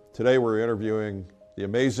magazines. Today we're interviewing the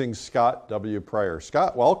amazing Scott W. Pryor.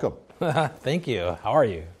 Scott, welcome. Thank you. How are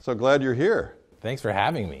you? So glad you're here. Thanks for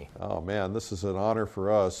having me. Oh man, this is an honor for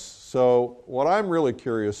us. So what I'm really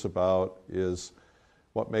curious about is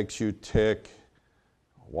what makes you tick,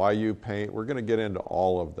 why you paint. We're going to get into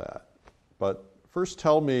all of that. But first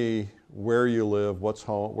tell me where you live, what's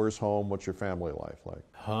home, where's home, what's your family life like?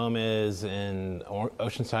 Home is in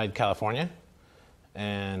Oceanside, California,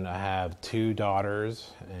 and I have 2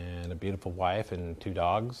 daughters and a beautiful wife and 2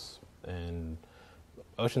 dogs. And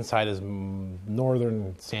Oceanside is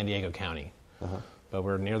northern San Diego County, but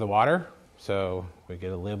we're near the water, so we get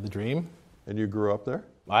to live the dream. And you grew up there?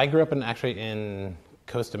 I grew up actually in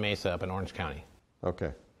Costa Mesa up in Orange County.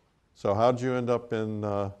 Okay. So how'd you end up in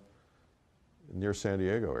near San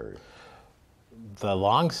Diego area? The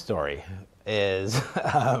long story is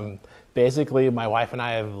basically my wife and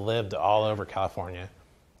I have lived all over California,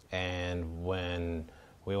 and when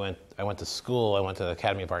I went to school, I went to the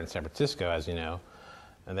Academy of Art in San Francisco, as you know,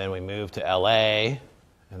 and then we moved to LA,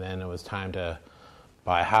 and then it was time to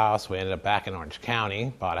buy a house. We ended up back in Orange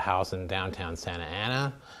County, bought a house in downtown Santa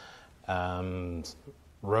Ana,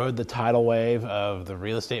 rode the tidal wave of the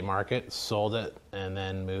real estate market, sold it, and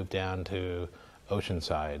then moved down to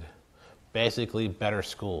Oceanside. Basically better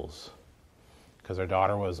schools, because our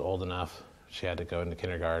daughter was old enough, she had to go into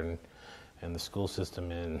kindergarten, and the school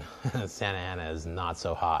system in Santa Ana is not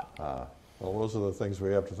so hot. Well, those are the things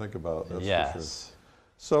we have to think about. That's yes. For sure.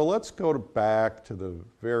 So let's go back to the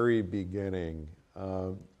very beginning.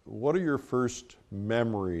 What are your first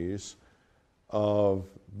memories of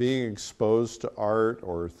being exposed to art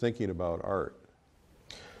or thinking about art?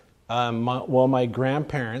 My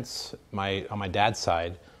grandparents, on my dad's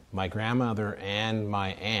side, my grandmother and my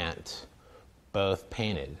aunt both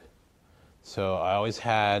painted. So I always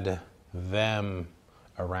had them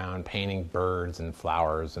around painting birds and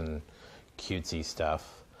flowers and cutesy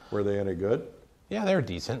stuff. Were they any good? Yeah, they were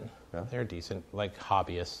decent. Yeah. They were decent, like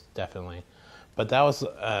hobbyists, definitely. But that was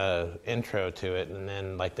intro to it, and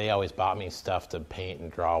then like they always bought me stuff to paint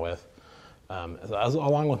and draw with.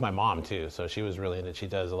 Along with my mom too, so she was really into it. She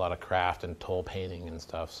does a lot of craft and toll painting and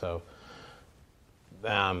stuff. So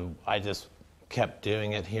I just kept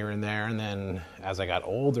doing it here and there, and then as I got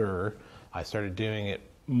older, I started doing it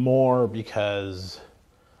more because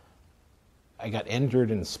I got injured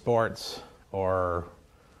in sports or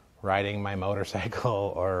riding my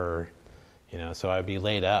motorcycle, or so I'd be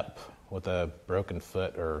laid up with a broken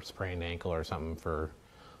foot or sprained ankle or something for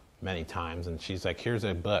many times, and she's like, here's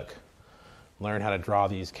a book, learn how to draw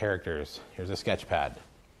these characters, here's a sketch pad.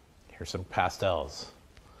 here's some pastels,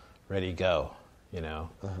 ready to go, you know.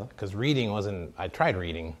 Because reading wasn't, I tried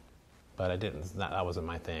reading, but I didn't, that wasn't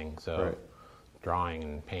my thing. So drawing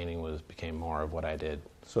and painting became more of what I did.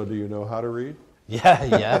 So do you know how to read? Yeah,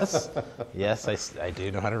 yes. Yes, I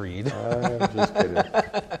do know how to read. I'm just kidding.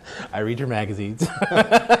 I read your magazines.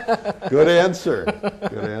 Good answer.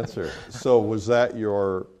 Good answer. So was that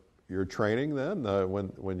your training then,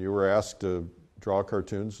 when you were asked to draw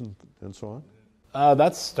cartoons and so on?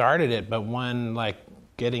 That started it, but when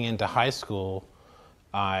getting into high school,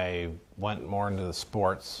 I went more into the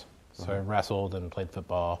sports. So I wrestled and played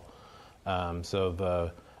football.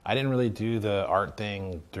 I didn't really do the art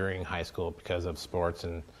thing during high school because of sports,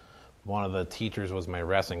 and one of the teachers was my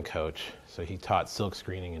wrestling coach, so he taught silk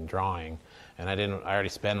screening and drawing, and I already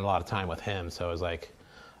spent a lot of time with him, so I was like,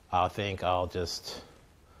 I think I'll just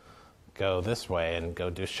go this way and go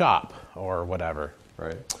do shop or whatever.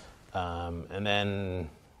 Right. And then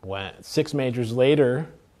 6 majors later,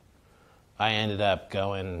 I ended up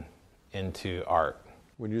going into art.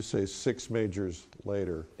 When you say 6 majors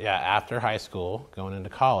later. Yeah, after high school, going into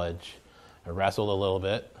college, I wrestled a little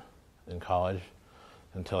bit in college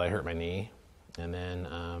until I hurt my knee, and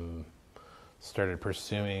then started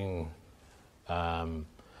pursuing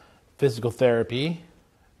physical therapy,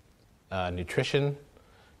 nutrition,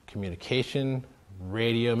 communication,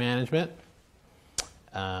 radio management,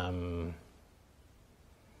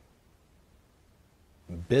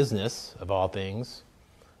 business of all things,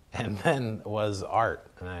 and then was art.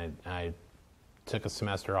 And I took a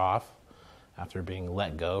semester off after being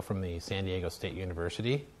let go from the San Diego State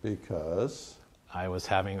University. Because? I was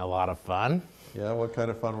having a lot of fun. Yeah, what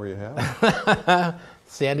kind of fun were you having?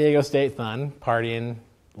 San Diego State fun, partying,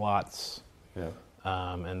 lots. Yeah.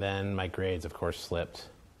 And then my grades, of course, slipped.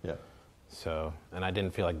 Yeah. So, and I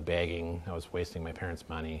didn't feel like begging. I was wasting my parents'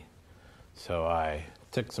 money. So I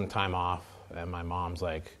took some time off, and my mom's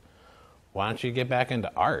like, why don't you get back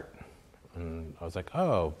into art? And I was like,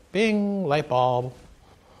 oh, bing, light bulb.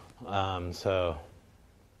 So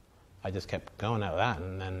I just kept going at that,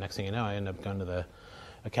 and then next thing you know, I ended up going to the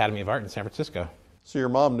Academy of Art in San Francisco. So your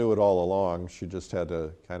mom knew it all along, she just had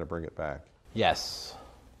to kind of bring it back. Yes,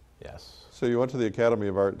 yes. So you went to the Academy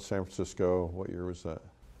of Art in San Francisco. What year was that?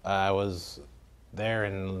 I was there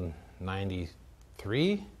in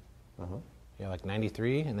 93. Yeah, like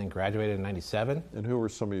 93, and then graduated in 97. And who were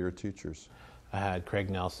some of your teachers? I had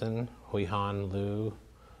Craig Nelson, Hui Han Liu,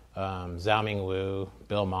 Zhao Ming Wu,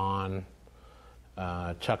 Bill Mon,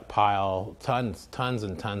 Chuck Pyle, tons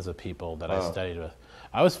and tons of people that I studied with.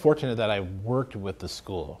 I was fortunate that I worked with the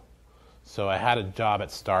school. So I had a job at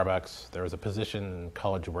Starbucks. There was a position in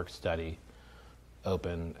college work study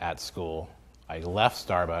open at school. I left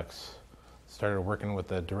Starbucks, started working with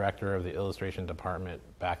the director of the illustration department,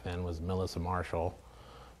 back then was Melissa Marshall,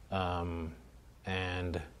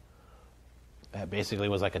 and that basically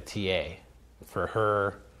was like a TA for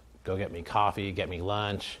her. Go get me coffee, get me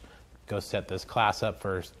lunch, go set this class up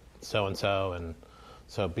for so-and-so. And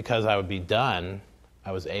so because I would be done,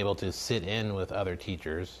 I was able to sit in with other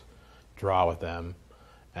teachers, draw with them,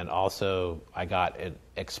 and also I got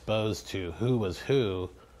exposed to who was who,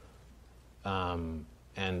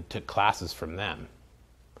 and took classes from them,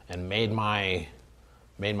 and made my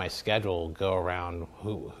schedule go around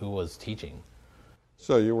who was teaching.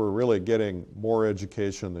 So you were really getting more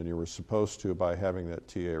education than you were supposed to by having that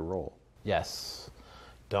TA role. Yes.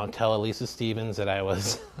 Don't tell Elisa Stevens that I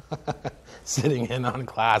was sitting in on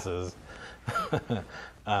classes.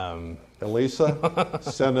 Elisa,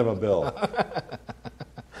 send him a bill.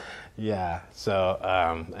 Yeah. So,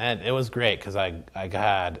 and it was great because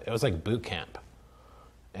it was like boot camp,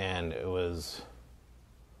 and it was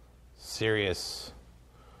serious,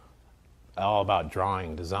 all about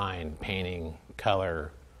drawing, design, painting,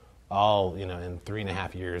 color, all, in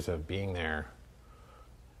 3.5 years of being there.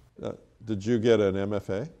 Did you get an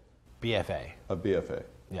MFA? BFA. A BFA.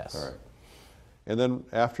 Yes. All right. And then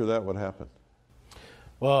after that, what happened?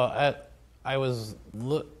 Well, I was,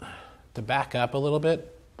 to back up a little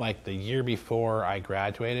bit, like the year before I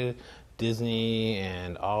graduated, Disney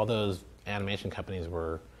and all those animation companies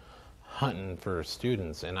were hunting for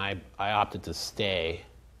students, and I opted to stay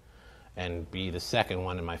and be the second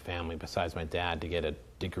one in my family besides my dad to get a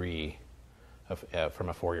degree from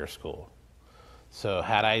a 4-year school. So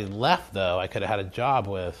had I left, though, I could have had a job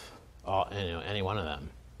with any one of them.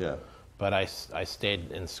 Yeah. But I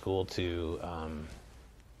stayed in school to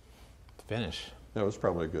finish. That was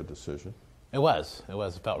probably a good decision. It was.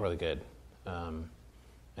 It felt really good.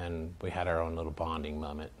 And we had our own little bonding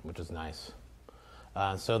moment, which was nice.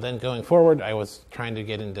 So then going forward, I was trying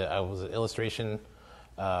to I was an illustration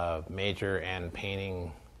major and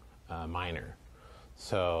painting minor.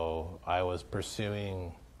 So I was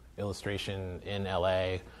pursuing illustration in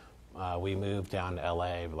LA. We moved down to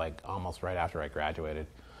LA like almost right after I graduated,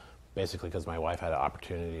 basically because my wife had an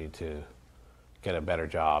opportunity to get a better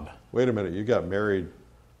job. Wait a minute, you got married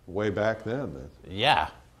way back then? Yeah.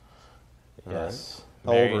 All Yes.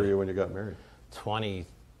 right. How old were you when you got married?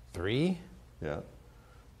 23. Yeah.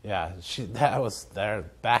 Yeah, that was there.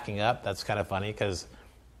 Backing up, that's kind of funny because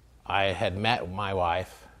I had met my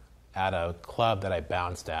wife at a club that I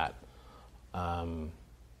bounced at, and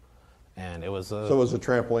it was So it was a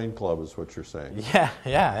trampoline club, is what you're saying?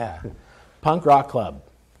 Yeah. Punk rock club.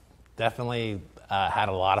 Definitely had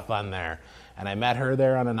a lot of fun there, and I met her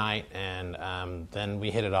there on a night, and then we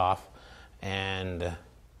hit it off, and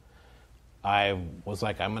I was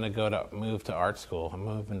like, I'm going to move to art school. I'm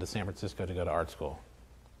moving to San Francisco to go to art school.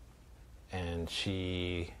 And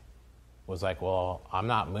she was like, well, I'm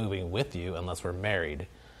not moving with you unless we're married.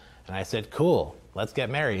 And I said, cool, let's get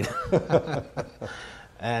married.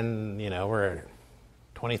 And, we're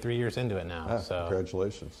 23 years into it now. So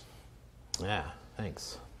Congratulations. Yeah,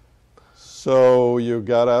 thanks. So you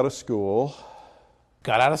got out of school.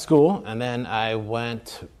 Got out of school, and then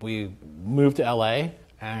we moved to LA,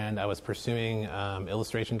 and I was pursuing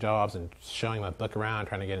illustration jobs and showing my book around,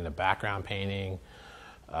 trying to get into background painting,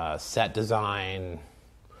 set design,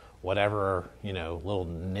 whatever, little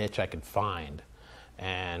niche I could find.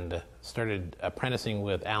 And started apprenticing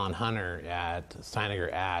with Alan Hunter at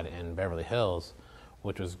Steiniger Ad in Beverly Hills,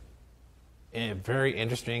 which was very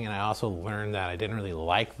interesting. And I also learned that I didn't really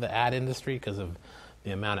like the ad industry because of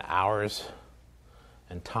the amount of hours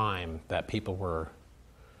and time that people were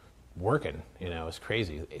working. It was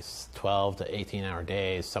crazy. It's 12 to 18-hour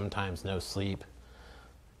days, sometimes no sleep.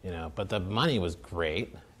 But the money was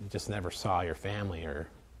great. You just never saw your family or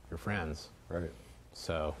your friends. Right.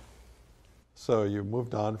 So you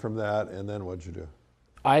moved on from that, and then what'd you do?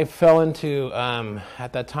 I fell into,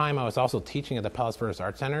 at that time, I was also teaching at the Palos Verdes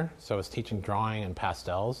Art Center. So I was teaching drawing and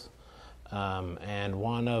pastels. And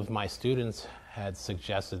one of my students had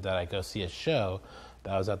suggested that I go see a show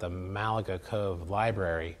that was at the Malaga Cove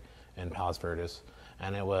Library in Palos Verdes.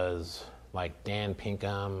 And it was like Dan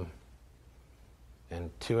Pinkham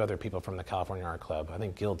and two other people from the California Art Club. I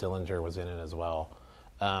think Gil Dillinger was in it as well.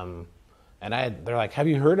 And they're like, have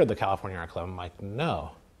you heard of the California Art Club? I'm like,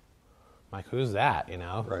 no. I'm like, who's that,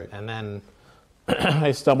 Right. And then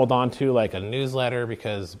I stumbled onto like a newsletter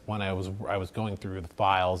because when I was going through the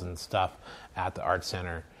files and stuff at the art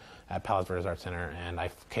center, at Palos Verdes Art Center, and I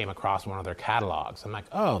came across one of their catalogs. I'm like,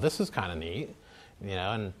 oh, this is kind of neat,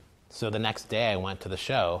 And so the next day I went to the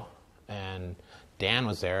show, and Dan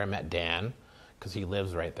was there. I met Dan because he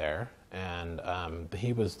lives right there. And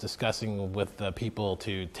he was discussing with the people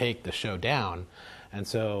to take the show down. And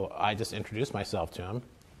so I just introduced myself to him.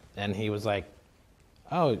 And he was like,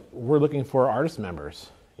 oh, we're looking for artist members.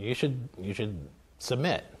 You should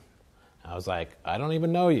submit. I was like, I don't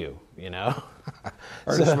even know you,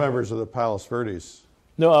 Artist members of the Palos Verdes.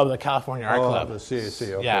 No, of the California Art Club. The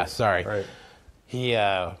CAC, okay. Yeah, sorry. Right. He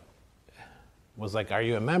was like, are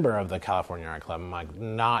you a member of the California Art Club? I'm like,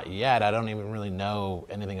 not yet. I don't even really know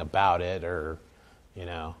anything about it or,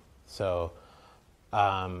 So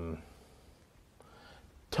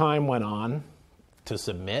time went on to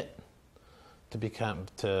submit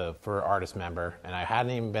for artist member, and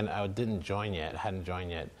I didn't join yet, hadn't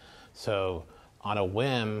joined yet. So on a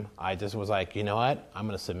whim, I just was like, you know what? I'm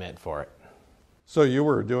going to submit for it. So you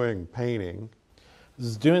were doing painting. I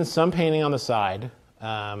was doing some painting on the side,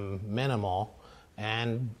 minimal,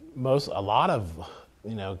 and a lot of,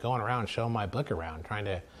 going around showing my book around, trying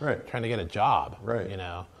to get a job, right.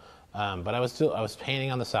 But I was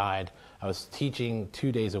painting on the side. I was teaching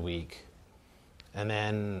 2 days a week, and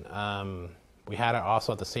then we had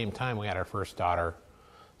also at the same time we had our first daughter,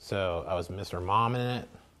 so I was Mr. Mom in it,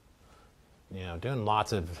 doing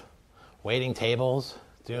lots of waiting tables,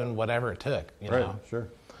 doing whatever it took, Right, sure.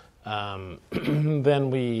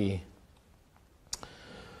 Then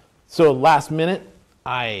so last minute,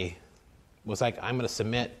 I was like, I'm going to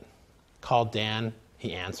submit. Called Dan.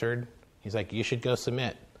 He answered. He's like, you should go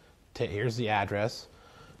submit. Here's the address.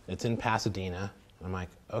 It's in Pasadena. I'm like,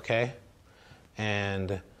 okay.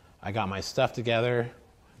 And I got my stuff together,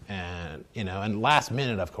 and and last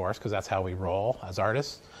minute, of course, because that's how we roll as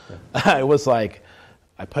artists. Yeah. I was like,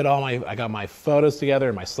 I got my photos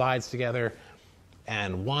together, my slides together,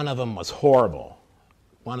 and one of them was horrible.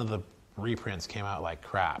 One of the reprints came out like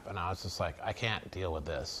crap, and I was just like, I can't deal with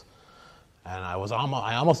this. And I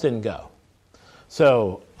almost didn't go.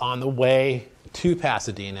 So on the way to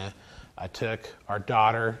Pasadena, I took our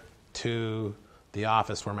daughter to the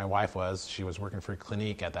office where my wife was. She was working for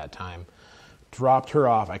Clinique at that time. Dropped her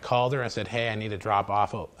off. I called her. I said, hey, I need to drop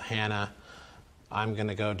off Hannah. I'm going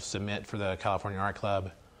to go to submit for the California Art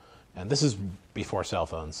Club. And this is before cell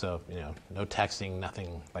phones, so, no texting,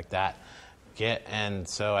 nothing like that. And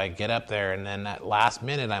so I get up there, and then at last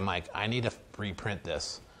minute, I'm like, I need to reprint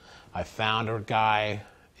this. I found a guy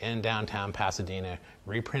in downtown Pasadena,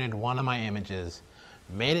 reprinted one of my images,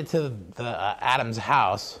 made it to the Adams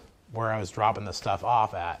house where I was dropping the stuff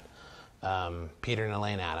off at, Peter and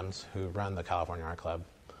Elaine Adams, who run the California Art Club,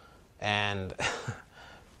 and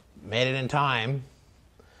made it in time,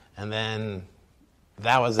 and then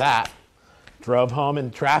that was that. Drove home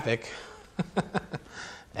in traffic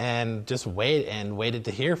and just waited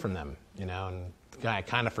to hear from them, and I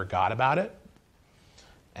kind of forgot about it.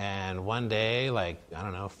 And one day,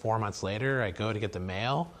 4 months later, I go to get the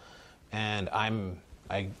mail, and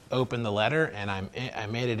I opened the letter, and I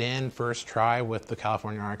made it in first try with the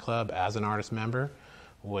California Art Club as an artist member,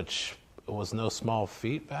 which was no small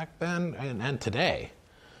feat back then and today.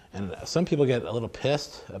 And some people get a little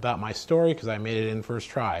pissed about my story because I made it in first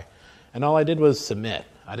try. And all I did was submit.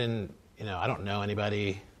 I didn't, I don't know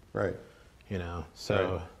anybody. Right.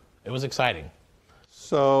 So right. It was exciting.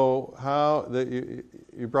 So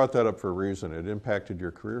you brought that up for a reason. It impacted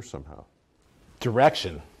your career somehow.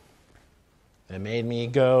 Direction. It made me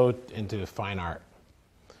go into fine art.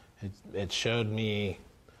 It showed me,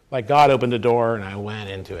 God opened a door and I went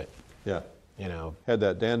into it. Yeah. Had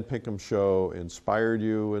that Dan Pinkham show inspired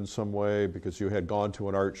you in some way because you had gone to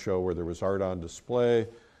an art show where there was art on display?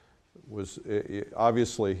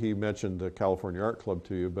 Obviously he mentioned the California Art Club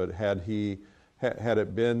to you, but had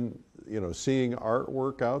it been, seeing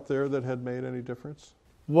artwork out there that had made any difference?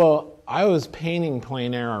 Well, I was painting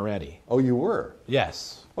plein air already. Oh, you were?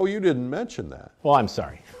 Yes. Oh, you didn't mention that. Well, I'm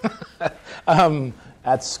sorry.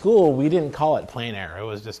 At school, we didn't call it plein air. It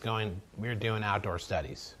was just we were doing outdoor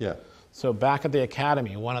studies. Yeah. So back at the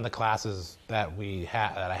academy, one of the classes that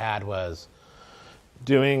I had was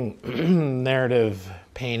doing narrative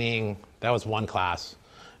painting. That was one class,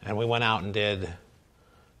 and we went out and did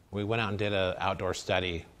an outdoor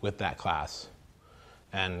study with that class.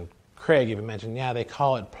 And Craig even mentioned, yeah, they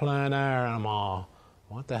call it plein air, and I'm all,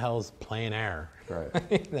 what the hell is plein air?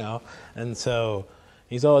 Right. And so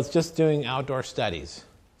he's all, it's just doing outdoor studies.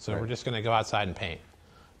 So We're just going to go outside and paint.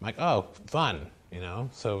 I'm like, oh, fun.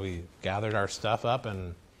 So we gathered our stuff up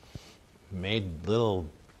and made little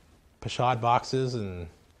pochade boxes, and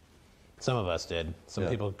some of us did. Some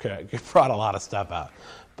people brought a lot of stuff out,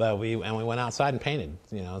 but we went outside and painted.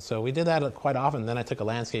 So we did that quite often. Then I took a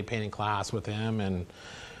landscape painting class with him, and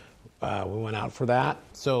we went out for that.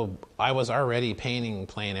 So I was already painting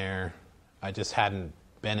plein air. I just hadn't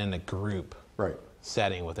been in a group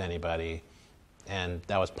setting with anybody, and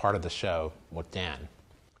that was part of the show with Dan.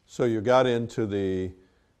 So you got into the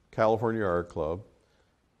California Art Club.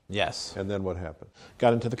 Yes. And then what happened?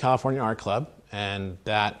 Got into the California Art Club, and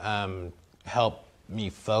that helped me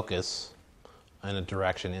focus in a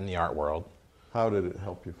direction in the art world. How did it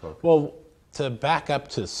help you focus? Well, to back up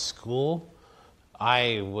to school,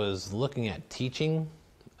 I was looking at teaching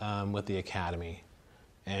with the academy,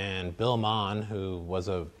 and Bill Mon, who was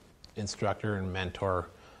a instructor and mentor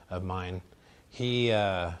of mine, he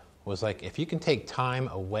was like, if you can take time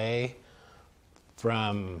away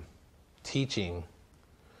from teaching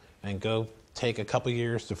and go take a couple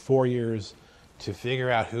years to 4 years to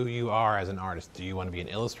figure out who you are as an artist. Do you want to be an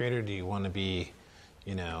illustrator? Do you want to be,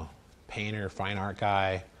 painter, fine art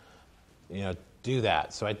guy? Do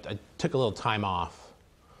that. So I took a little time off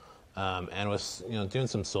and was, doing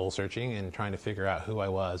some soul searching and trying to figure out who I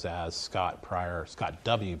was as Scott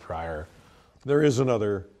W. Pryor. There is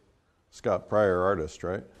another Scott Pryor artist,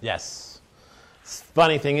 right? Yes.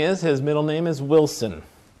 Funny thing is, his middle name is Wilson.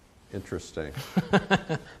 Interesting.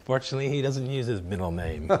 Fortunately, he doesn't use his middle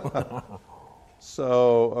name.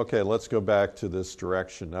 So, okay, let's go back to this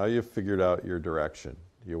direction. Now you've figured out your direction.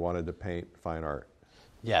 You wanted to paint fine art.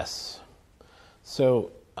 Yes.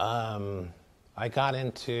 So I got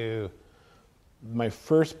into my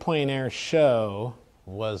first plein air show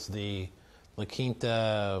was the La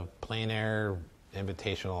Quinta Plein Air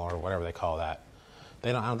Invitational, or whatever they call that.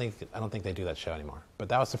 I don't think they do that show anymore. But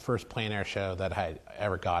that was the first plein air show that I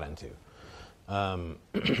ever got into.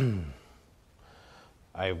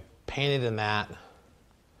 I painted in that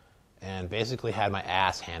and basically had my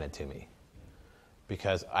ass handed to me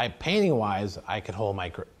because painting wise I could hold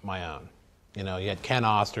my own. You had Ken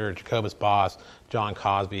Oster, Jacobus Boss, John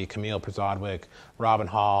Cosby, Camille Przodwick, Robin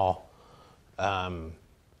Hall,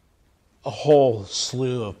 a whole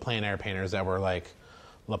slew of plein air painters that were like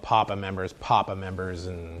La Papa members, Papa members,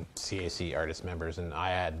 and CAC artist members, and I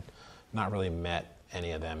had not really met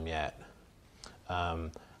any of them yet.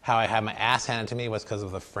 How I had my ass handed to me was because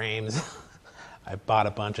of the frames. I bought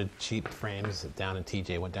a bunch of cheap frames down in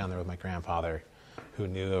TJ, went down there with my grandfather, who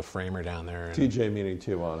knew a framer down there. TJ meaning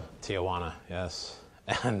Tijuana. Tijuana, yes.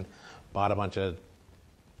 And bought a bunch of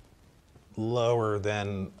lower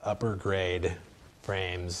than upper grade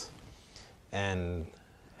frames and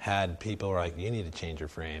had people were like, you need to change your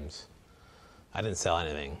frames. I didn't sell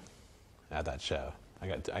anything at that show. I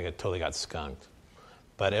totally got skunked.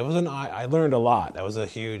 But it was I learned a lot. That was a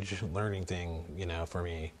huge learning thing, you know, for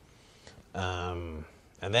me. And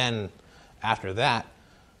then after that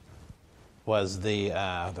was the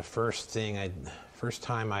first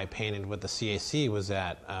time I painted with the CAC was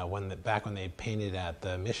at back when they painted at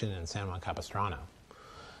the Mission in San Juan Capistrano.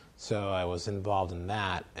 So I was involved in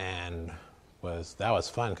that, and that was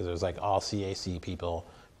fun because it was like all CAC people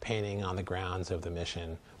painting on the grounds of the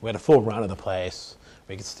Mission. We had a full run of the place.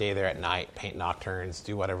 We could stay there at night, paint nocturnes,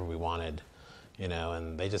 do whatever we wanted, you know,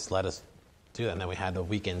 and they just let us do that. And then we had the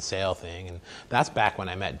weekend sale thing, and that's back when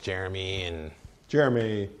I met Jeremy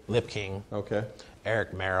Lipking, okay,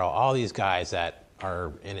 Eric Merrill, all these guys that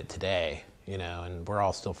are in it today, you know, and we're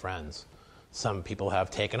all still friends. Some people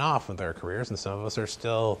have taken off with their careers, and some of us are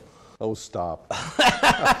still... Oh, stop.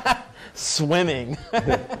 Swimming.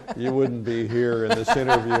 You wouldn't be here in this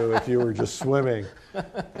interview if you were just swimming.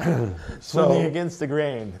 Swimming against the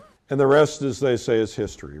grain. And the rest, as they say, is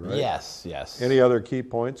history, right? Yes, yes. Any other key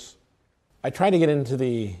points? I tried to get into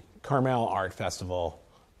the Carmel Art Festival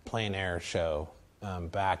plein air show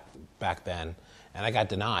back then, and I got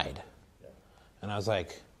denied. And I was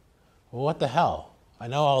like, well, what the hell? I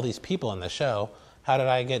know all these people in the show. How did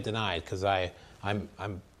I get denied? Because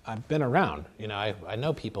I've been around. You know, I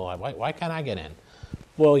know people. Why can't I get in?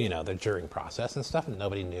 Well, you know, the jury process and stuff, and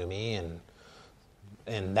nobody knew me and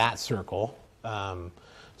in that circle.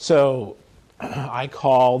 So I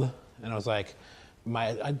called, and I was like,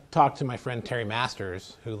 I talked to my friend Terry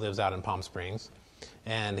Masters, who lives out in Palm Springs,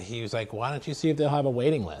 and he was like, why don't you see if they'll have a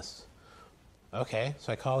waiting list? Okay,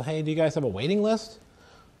 so I called, hey, do you guys have a waiting list?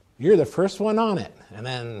 You're the first one on it. And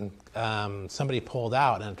then somebody pulled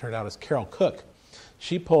out, and it turned out it was Carol Cook.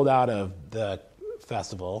 She pulled out of the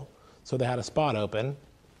festival, so they had a spot open,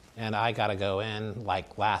 and I got to go in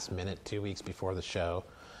like last minute, 2 weeks before the show,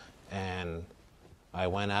 and I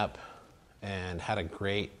went up and had a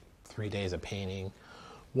great 3 days of painting.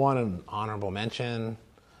 Won an honorable mention.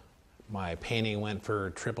 My painting went for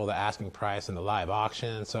triple the asking price in the live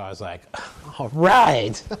auction, so I was like, all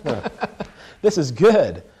right, this is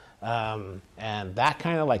good. And that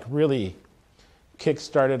kind of like really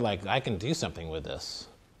kick-started, like, I can do something with this,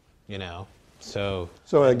 you know? So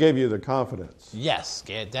it gave you the confidence. Yes,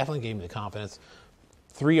 it definitely gave me the confidence.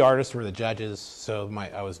 3 artists were the judges, so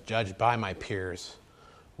I was judged by my peers,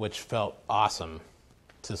 which felt awesome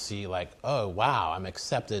to see, like, oh, wow, I'm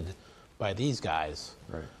accepted by these guys.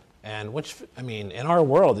 Right. And which, I mean, in our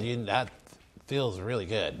world, that feels really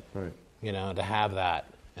good, right? You know, to have that,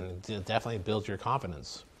 and it definitely builds your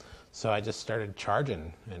confidence. So I just started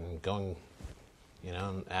charging and going, you know,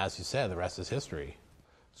 and as you said, the rest is history.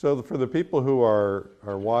 So for the people who are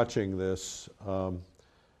watching this,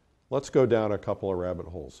 let's go down a couple of rabbit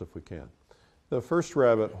holes if we can. The first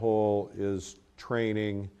rabbit hole is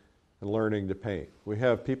training and learning to paint. We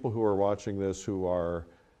have people who are watching this who are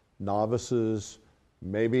novices,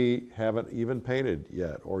 maybe haven't even painted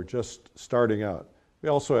yet or just starting out. We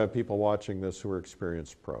also have people watching this who are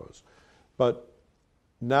experienced pros. But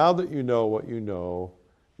now that you know what you know,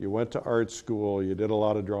 you went to art school, you did a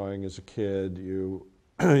lot of drawing as a kid, you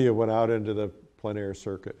went out into the plein air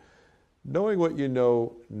circuit. Knowing what you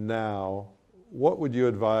know now, what would you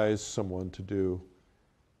advise someone to do?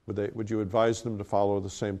 Would you advise them to follow the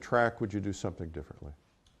same track? Would you do something differently?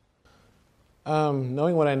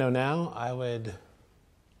 Knowing what I know now,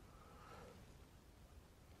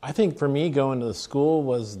 I think for me, going to the school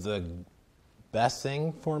was the best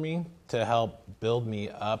thing for me to help build me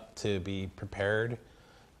up to be prepared.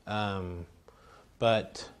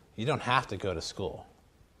 But you don't have to go to school.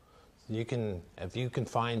 If you can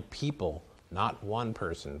find people, not one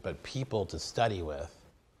person, but people to study with.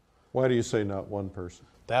 Why do you say not one person?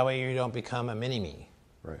 That way you don't become a mini-me.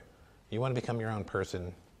 Right. You want to become your own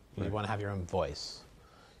person. You Right. want to have your own voice.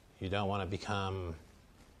 You don't want to become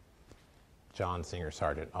John Singer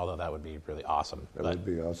Sargent, although that would be really awesome. That would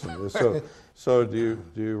be awesome. So do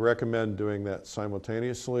you recommend doing that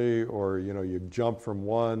simultaneously, or you jump from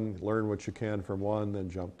one, learn what you can from one, then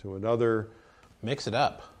jump to another? Mix it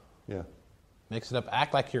up. Yeah. Mix it up.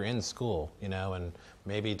 Act like you're in school, and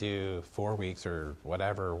maybe do 4 weeks or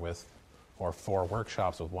whatever or 4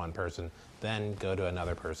 workshops with one person, then go to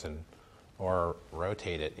another person, or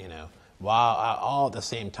rotate it, While all at the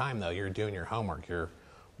same time, though, you're doing your homework. You're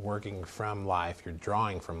working from life. You're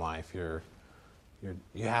drawing from life. You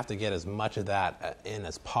have to get as much of that in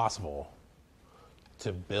as possible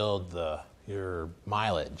to build your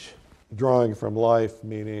mileage. Drawing from life,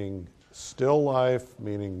 meaning still life,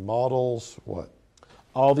 meaning models, what?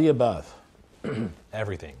 All the above.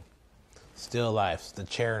 Everything. Still life, the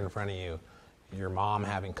chair in front of you, your mom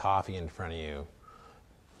having coffee in front of you,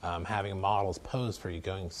 having models posed for you,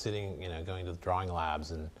 going to the drawing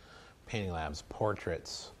labs and painting labs,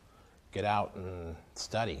 portraits. Get out and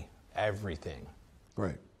study everything.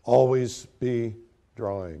 Right. Always be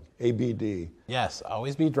drawing. ABD. Yes,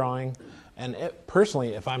 always be drawing. And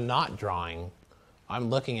personally, if I'm not drawing, I'm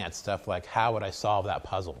looking at stuff like, how would I solve that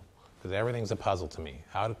puzzle? Because everything's a puzzle to me.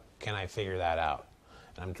 How can I figure that out?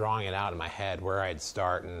 And I'm drawing it out in my head where I'd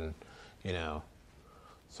start, and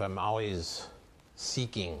so I'm always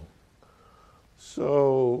seeking.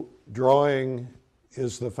 So drawing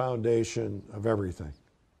is the foundation of everything.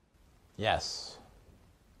 Yes.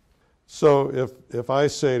 So if I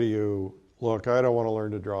say to you, look, I don't want to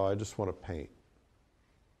learn to draw, I just want to paint.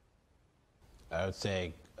 I would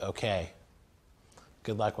say, okay,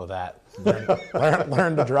 good luck with that.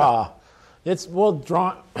 Learn to draw.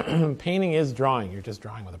 Painting is drawing. You're just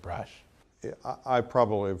drawing with a brush. I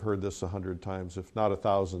probably have heard this 100 times, if not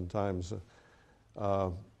 1,000 times.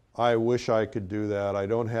 I wish I could do that. I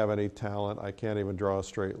don't have any talent. I can't even draw a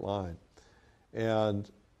straight line. And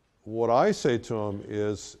what I say to them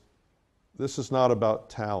is, this is not about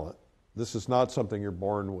talent. This is not something you're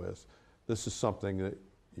born with. This is something that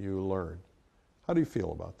you learn. How do you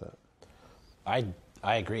feel about that?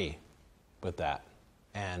 I agree with that.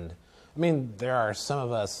 And I mean, there are some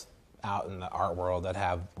of us out in the art world that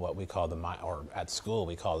have what we call or at school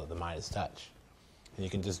we call it the Midas touch. And you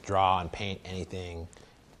can just draw and paint anything,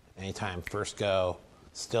 anytime, first go,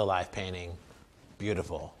 still life painting,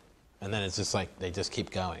 beautiful. And then it's just like they just keep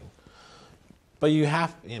going. But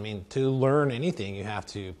to learn anything, you have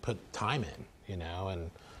to put time in, and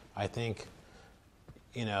I think,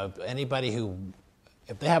 anybody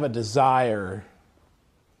if they have a desire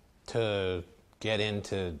to get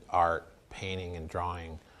into art, painting and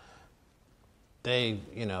drawing,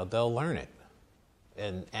 they'll learn it.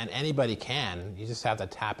 And anybody can, you just have to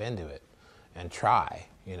tap into it and try,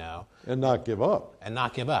 And not give up. And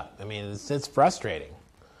not give up. I mean, it's frustrating.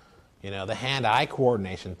 The hand-eye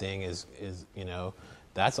coordination thing is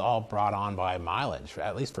that's all brought on by mileage.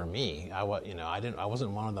 At least for me, I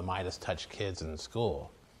wasn't one of the Midas touch kids in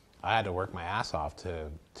school. I had to work my ass off to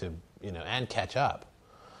and catch up.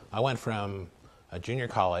 I went from a junior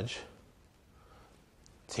college,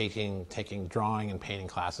 taking drawing and painting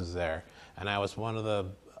classes there, and I was one of the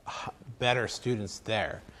better students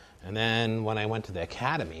there. And then when I went to the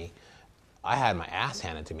academy, I had my ass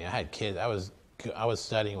handed to me. I had kids. I was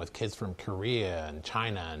studying with kids from Korea and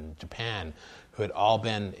China and Japan who had all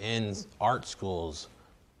been in art schools,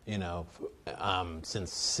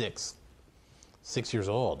 since six years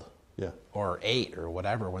old, or 8 or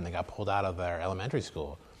whatever when they got pulled out of their elementary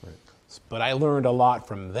school. Right. But I learned a lot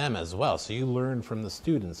from them as well. So you learn from the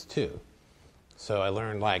students too. So I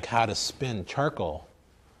learned like how to spin charcoal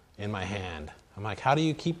in my hand. I'm like, how do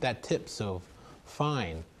you keep that tip so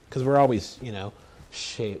fine? Because we're always,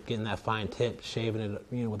 getting that fine tip, shaving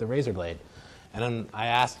it, with a razor blade. And then I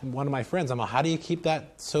asked one of my friends, I'm like, how do you keep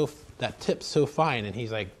that tip so fine? And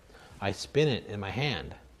he's like, I spin it in my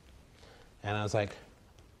hand. And I was like,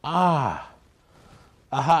 aha.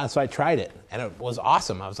 And so I tried it, and it was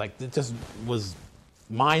awesome. I was like, it just was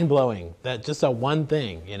mind-blowing, that just that one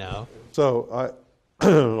thing, So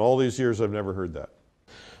all these years I've never heard that.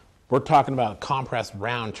 We're talking about compressed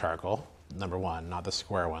round charcoal, number one, not the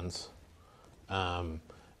square ones.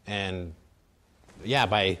 And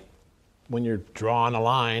yeah, when you're drawing a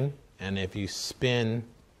line, and if you spin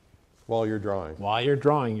while you're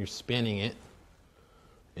drawing, you're spinning it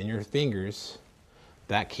in your fingers,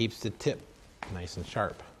 that keeps the tip nice and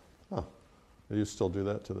sharp. Huh. Do you still do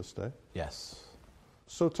that to this day? Yes.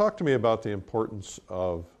 So talk to me about the importance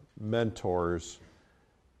of mentors.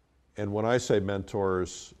 And when I say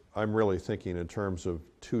mentors, I'm really thinking in terms of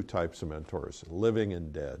 2 types of mentors, living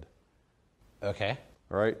and dead. Okay.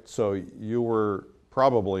 All right. So you were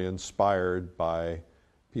probably inspired by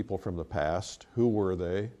people from the past. Who were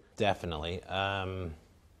they? Definitely.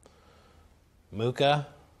 Mucha,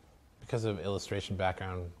 because of illustration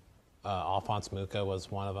background, Alphonse Mucha was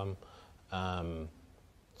one of them.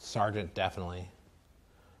 Sargent, definitely.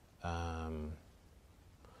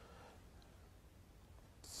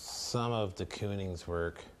 Some of de Kooning's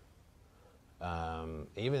work,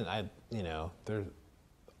 there's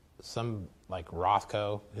some like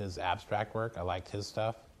Rothko, his abstract work. I liked his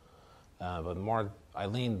stuff, but I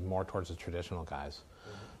leaned more towards the traditional guys.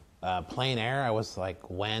 Plein air, I was like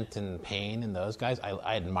Wendt and Payne and those guys.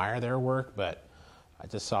 I admire their work, but I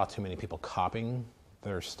just saw too many people copying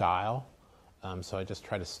their style, so I just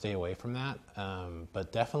try to stay away from that.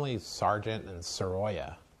 But definitely Sargent and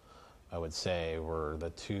Sorolla, I would say, were the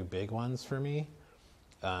two big ones for me.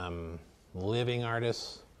 Living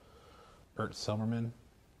artists, Ert Silverman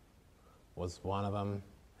was one of them,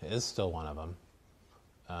 is still one of them.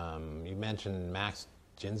 You mentioned Max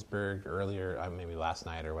Ginsberg earlier, maybe last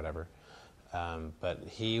night or whatever, but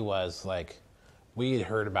he was like, we had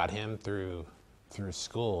heard about him through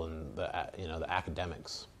school and the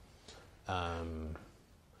academics, and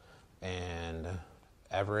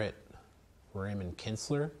Everett Raymond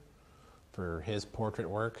Kinsler for his portrait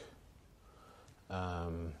work. I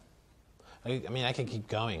can keep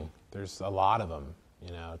going. There's a lot of them,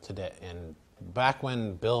 today. And back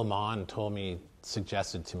when Bill Mon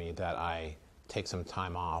suggested to me that I take some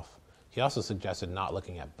time off, he also suggested not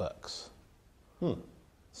looking at books.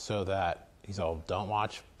 So that he's all, don't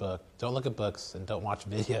look at books and don't watch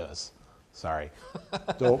videos. Sorry.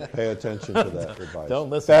 Don't pay attention to that advice. Don't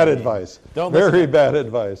listen. Bad to me. advice. Don't Very bad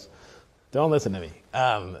advice. Don't listen to me.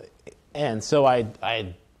 And so I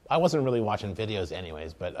wasn't really watching videos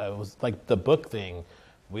anyways, but it was like the book thing.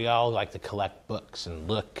 We all like to collect books and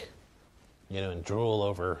look, and drool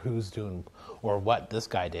over who's doing or what this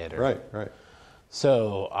guy did. Right.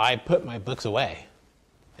 So I put my books away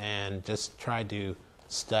and just tried to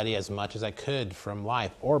study as much as I could from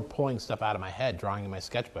life, or pulling stuff out of my head, drawing in my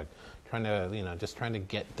sketchbook, trying to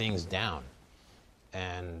get things down.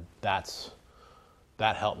 And that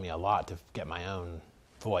helped me a lot to get my own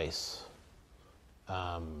voice.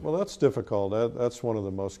 Well, that's difficult. That's one of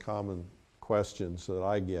the most common questions that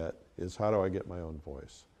I get is, how do I get my own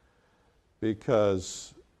voice?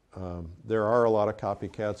 Because there are a lot of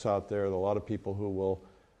copycats out there, a lot of people who will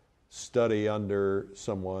study under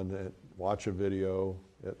someone, watch a video,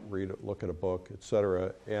 look at a book,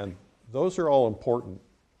 etc. And those are all important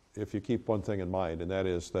if you keep one thing in mind, and that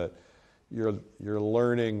is that you're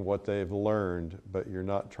learning what they've learned, but you're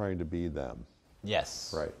not trying to be them.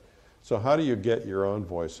 Yes. Right. So how do you get your own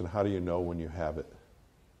voice, and how do you know when you have it?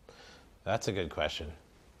 That's a good question.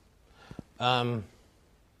 I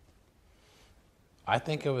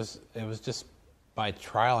think it was just by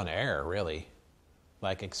trial and error, really,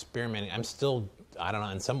 like experimenting. I don't know,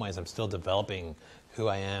 in some ways I'm still developing who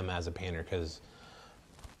I am as a painter, because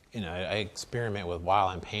I experiment with while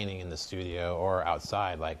I'm painting in the studio or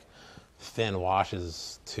outside, like thin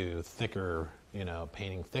washes to thicker,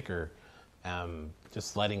 painting thicker,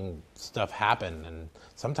 just letting stuff happen, and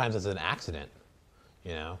sometimes it's an accident,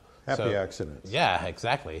 Happy accidents. Yeah,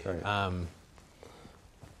 exactly. Right.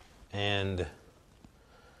 And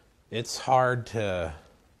it's hard to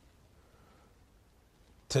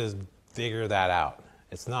figure that out.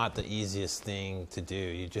 It's not the easiest thing to do.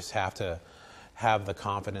 You just have to have the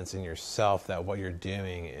confidence in yourself that what you're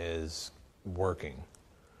doing is working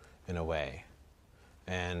in a way.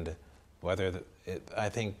 And I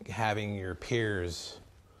think having your peers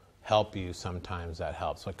help you, sometimes that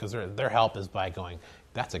helps, because their help is by going,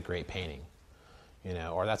 that's a great painting,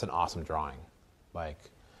 or that's an awesome drawing, it's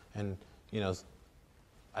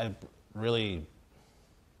a really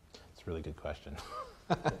good question.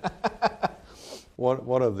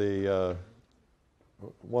 One of the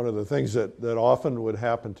things that often would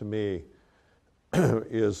happen to me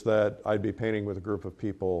is that I'd be painting with a group of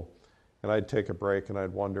people, and I'd take a break and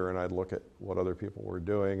I'd wonder, and I'd look at what other people were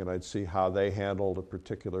doing, and I'd see how they handled a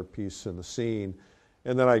particular piece in the scene,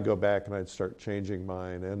 and then I'd go back and I'd start changing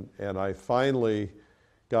mine. And I finally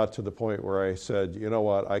got to the point where I said, you know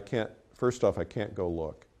what, I can't go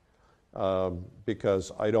look,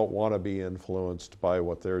 because I don't want to be influenced by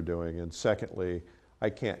what they're doing. And secondly, I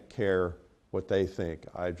can't care what they think.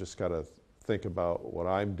 I've just got to think about what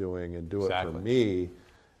I'm doing and do it for me.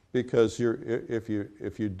 Because if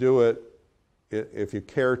you do it, if you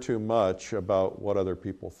care too much about what other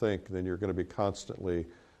people think, then you're going to be constantly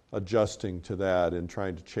adjusting to that and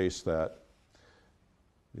trying to chase that.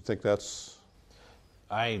 You think that's?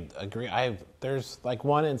 I agree. There's like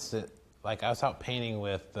one instant, like I was out painting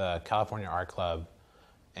with the California Art Club,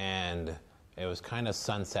 and it was kind of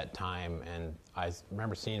sunset time, and I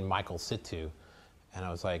remember seeing Michael Situ, and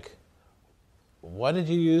I was like, what did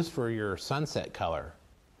you use for your sunset color?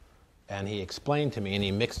 And he explained to me, and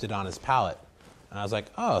he mixed it on his palette. And I was like,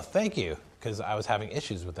 oh, thank you. because I was having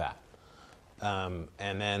issues with that. And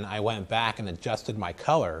then I went back and adjusted my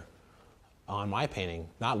color on my painting,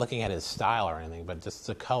 not looking at his style or anything, but just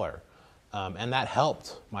the color. And that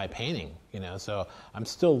helped my painting, so I'm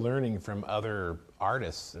still learning from other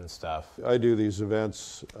artists and stuff. I do these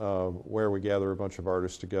events where we gather a bunch of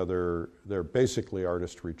artists together. They're basically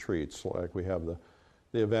artist retreats. Like we have the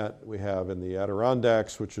event we have in the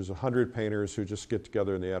Adirondacks, which is 100 painters who just get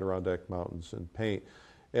together in the Adirondack Mountains and paint.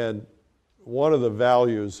 And one of the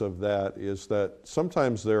values of that is that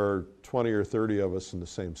sometimes there are 20 or 30 of us in the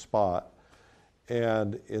same spot.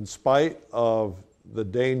 And in spite of the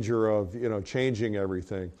danger of, changing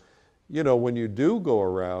everything, when you do go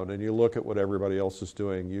around and you look at what everybody else is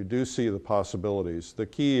doing, you do see the possibilities. The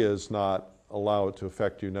key is not allow it to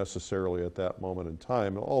affect you necessarily at that moment in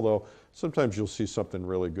time, although sometimes you'll see something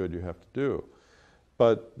really good you have to do.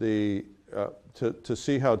 But to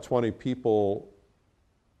see how 20 people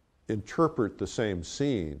interpret the same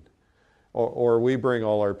scene, or we bring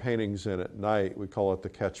all our paintings in at night, we call it the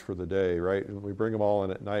catch for the day, right? And we bring them all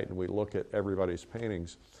in at night and we look at everybody's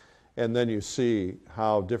paintings. And then you see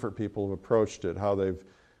how different people have approached it, how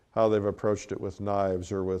they've approached it with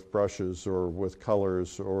knives or with brushes or with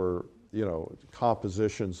colors or,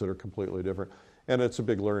 compositions that are completely different. And it's a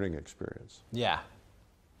big learning experience. Yeah.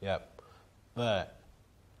 Yep. But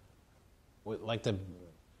like to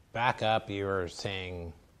back up, you were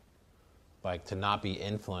saying like to not be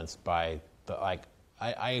influenced by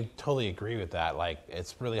I totally agree with that. Like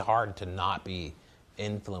it's really hard to not be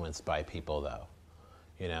influenced by people though,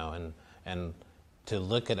 and to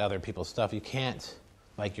look at other people's stuff. You can't,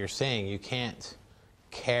 like you're saying, you can't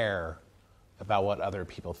care about what other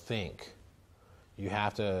people think. You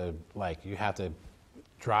have to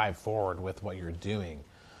drive forward with what you're doing.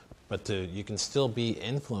 But you can still be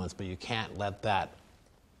influenced, but you can't let that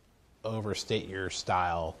overstate your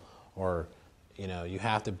style, or you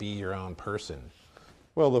have to be your own person.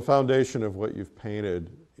 Well, the foundation of what you've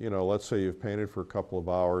painted, let's say you've painted for a couple of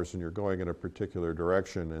hours and you're going in a particular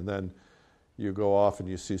direction, and then you go off and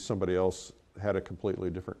you see somebody else had a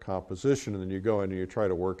completely different composition, and then you go in and you try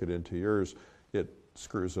to work it into yours, it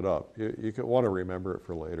screws it up. You can want to remember it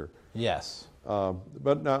for later. Yes.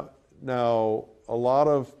 But now a lot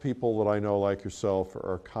of people that I know like yourself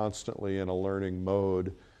are constantly in a learning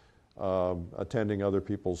mode, attending other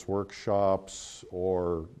people's workshops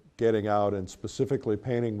or getting out and specifically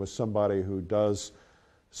painting with somebody who does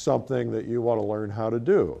something that you want to learn how to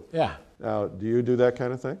do. Yeah. Now, do you do that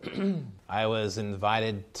kind of thing? I was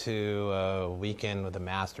invited to a weekend with the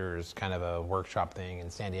Masters, kind of a workshop thing in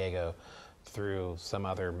San Diego through some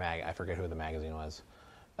other I forget who the magazine was.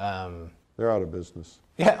 They're out of business.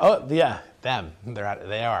 Yeah. Oh, yeah. Them.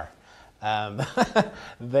 They are.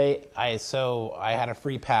 So I had a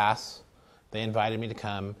free pass. They invited me to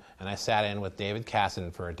come, and I sat in with David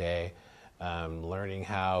Casson for a day, learning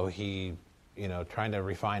how he, trying to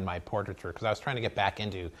refine my portraiture, because I was trying to get back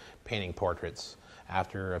into painting portraits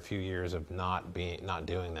after a few years of not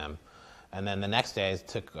doing them. And then the next day I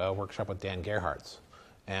took a workshop with Dan Gerhardt's,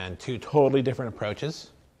 and two totally different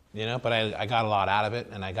approaches, but I got a lot out of it,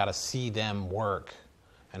 and I got to see them work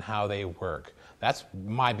and how they work. That's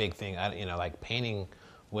my big thing. Like painting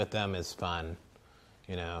with them is fun,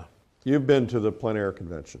 You've been to the plein air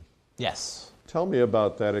convention. Yes. Tell me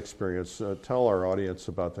about that experience. Tell our audience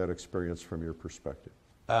about that experience from your perspective.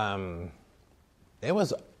 It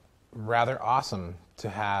was rather awesome to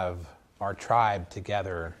have our tribe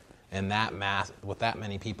together in that mass with that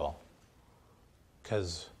many people,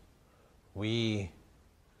 because we're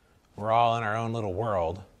all in our own little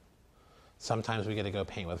world. Sometimes we get to go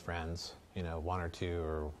paint with friends, one or two,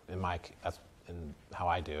 or that's in how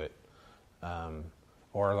I do it.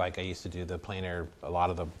 Or like I used to do the plein air, a lot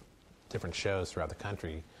of the different shows throughout the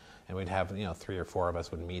country, and we'd have 3 or 4 of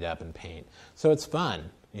us would meet up and paint. So it's fun,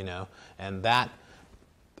 and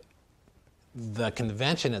the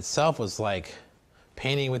convention itself was like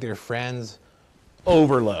painting with your friends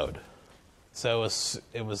overload. So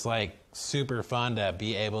it was like super fun to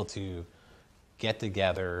be able to get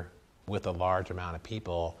together with a large amount of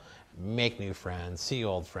people, make new friends, see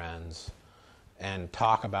old friends, and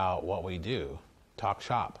talk about what we do, talk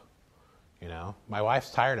shop. My wife's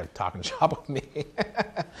tired of talking shop with me.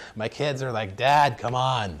 My kids are like, Dad, come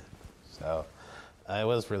on. So it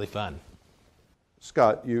was really fun.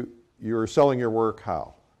 Scott, you are selling your work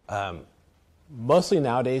how? Mostly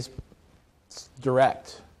nowadays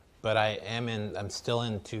direct, but I'm still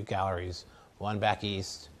in 2 galleries, one back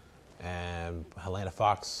east, and Helena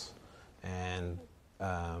Fox, and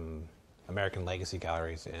American Legacy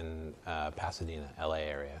Galleries in Pasadena, LA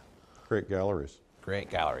area. Great galleries. Great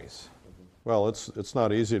galleries. Well, it's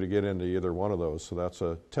not easy to get into either one of those, so that's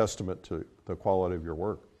a testament to the quality of your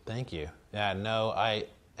work. Thank you. Yeah, no,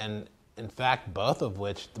 and in fact, both of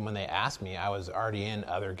which, when they asked me, I was already in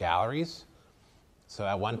other galleries. So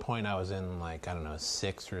at one point I was in like, I don't know,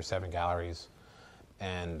 6 or 7 galleries,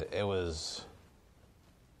 and it was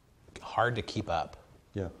hard to keep up.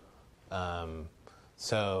 Yeah.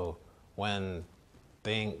 So when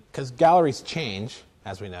because galleries change,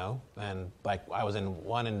 as we know, and like I was in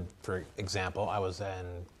one, for example, I was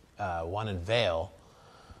in one in Vail,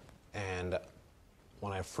 and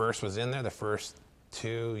when I first was in there, the first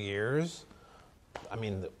 2 years, I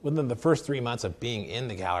mean, within the first 3 months of being in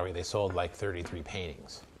the gallery, they sold like 33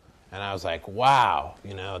 paintings. And I was like, wow,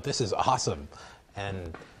 this is awesome.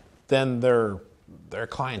 And then their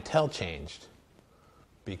clientele changed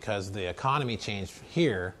because the economy changed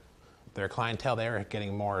here. Their clientele, they were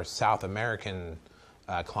getting more South American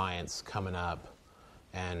clients coming up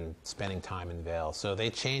and spending time in Vail. So they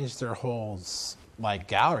changed their whole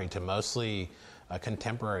gallery to mostly a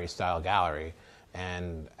contemporary style gallery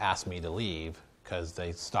and asked me to leave because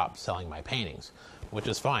they stopped selling my paintings, which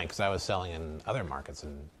is fine because I was selling in other markets,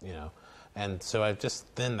 and so I've just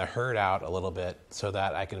thinned the herd out a little bit so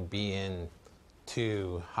that I can be in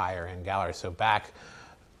 2 higher end galleries. So back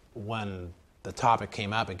when the topic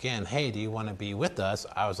came up again, hey, do you want to be with us?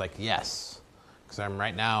 I was like, yes, because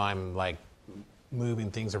I'm like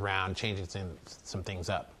moving things around, changing some things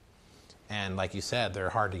up, and like you said, they're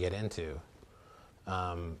hard to get into.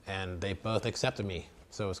 And they both accepted me.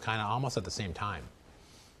 So it was kind of almost at the same time.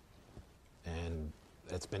 And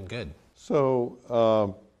it's been good.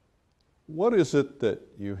 So what is it that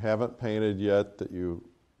you haven't painted yet that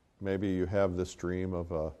maybe you have this dream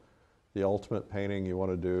of the ultimate painting you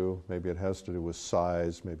want to do? Maybe it has to do with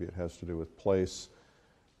size, maybe it has to do with place.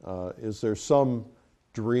 Is there some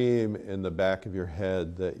dream in the back of your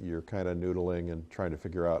head that you're kind of noodling and trying to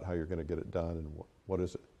figure out how you're going to get it done, and what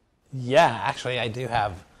is it? Yeah, actually I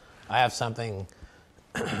have something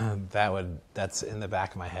that's in the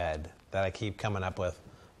back of my head that I keep coming up with,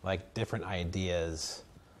 like different ideas,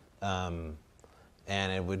 and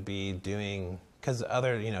it would be doing, because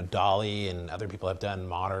other, Dali and other people have done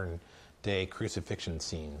modern day crucifixion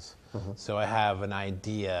scenes. Mm-hmm. So I have an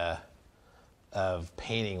idea of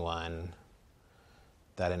painting one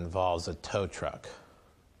that involves a tow truck.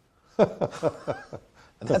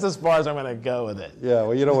 That's as far as I'm going to go with it. Yeah,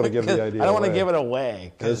 well, you don't want to give the idea I don't want to away. give it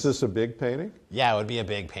away. Is this a big painting? Yeah, it would be a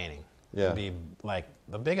big painting. Yeah. It would be like,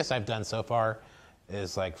 the biggest I've done so far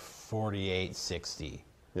is like 48-60.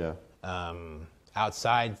 Yeah.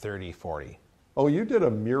 Outside 30-40. Oh, you did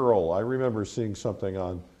a mural. I remember seeing something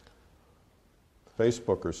on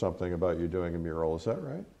Facebook or something about you doing a mural. Is that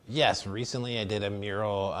right? Yes, recently I did a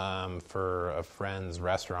mural for a friend's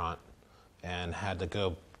restaurant and had to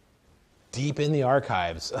go deep in the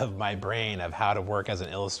archives of my brain of how to work as an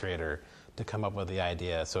illustrator to come up with the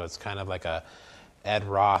idea. So it's kind of like a Ed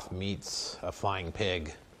Roth meets a flying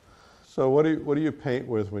pig. So what do you paint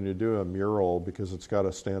with when you do a mural, because it's got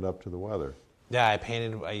to stand up to the weather? Yeah,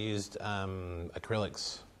 I used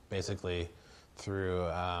acrylics basically through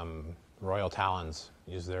Royal Talons,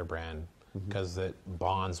 use their brand, because it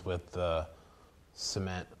bonds with the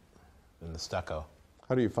cement and the stucco.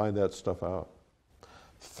 How do you find that stuff out?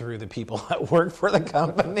 Through the people that work for the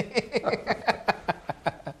company.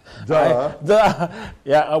 Duh.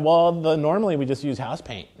 Normally we just use house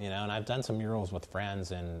paint, and I've done some murals with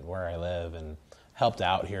friends and where I live and helped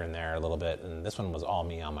out here and there a little bit, and this one was all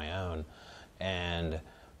me on my own. And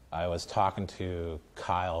I was talking to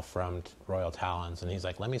Kyle from Royal Talons, and he's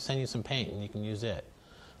like, let me send you some paint and you can use it.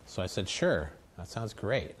 So I said, sure, that sounds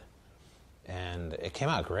great. And it came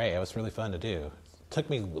out great. It was really fun to do. It took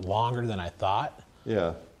me longer than I thought.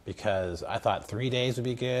 Yeah. Because I thought 3 days would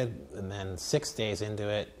be good, and then 6 days into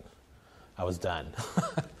it, I was done.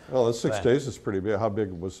 Well, that's 6 days is pretty big. How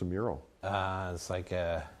big was the mural? It's like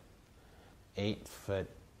a 10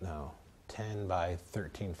 by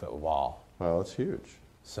 13 foot wall. Wow, that's huge.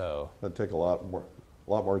 So that'd take a lot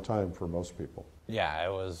more time for most people. Yeah,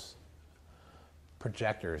 it was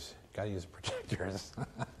projectors. Got to use projectors.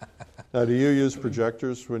 Now, do you use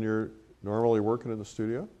projectors when you're normally working in the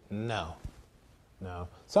studio? No.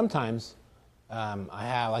 Sometimes I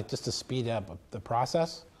have, just to speed up the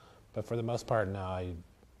process, but for the most part, no.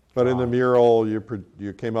 But in the mural,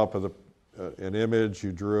 you came up with an image,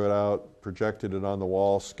 you drew it out, projected it on the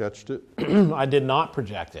wall, sketched it? I did not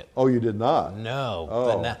project it. Oh, you did not? No.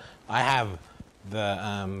 Oh. I have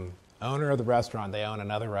the owner of the restaurant. They own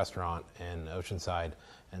another restaurant in Oceanside,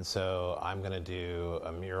 and so I'm going to do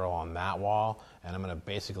a mural on that wall, and I'm going to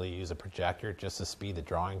basically use a projector just to speed the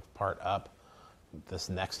drawing part up this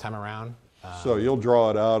next time around. So you'll draw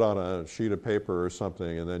it out on a sheet of paper or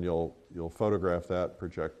something, and then you'll photograph that,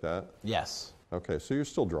 project that? Yes. Okay, so you're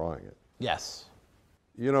still drawing it? Yes.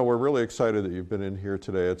 You know, we're really excited that you've been in here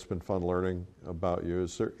today. It's been fun learning about you.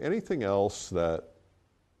 Is there anything else that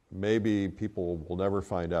maybe people will never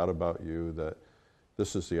find out about you that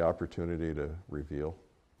this is the opportunity to reveal?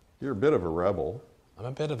 You're a bit of a rebel. I'm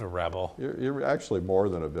a bit of a rebel. You're actually more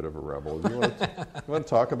than a bit of a rebel. You want to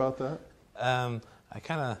talk about that?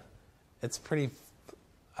 It's pretty,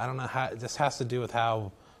 I don't know how, it just has to do with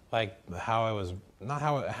how I was, not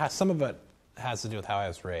how, some of it has to do with how I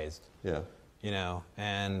was raised. Yeah. You know,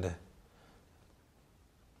 and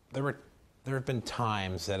there have been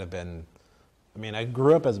times that have been, I mean, I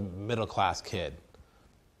grew up as a middle-class kid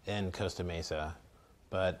in Costa Mesa,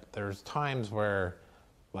 but there's times where,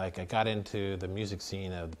 like, I got into the music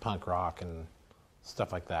scene of the punk rock and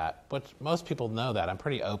stuff like that, which most people know that. I'm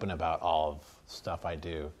pretty open about all of stuff I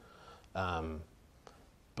do.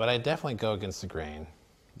 But I definitely go against the grain.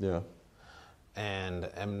 Yeah. And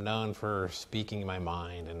am known for speaking my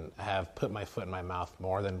mind and have put my foot in my mouth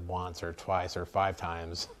more than once or twice or 5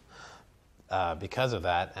 times because of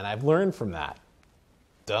that. And I've learned from that.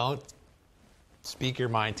 Don't speak your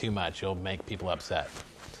mind too much. You'll make people upset.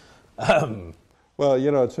 Well,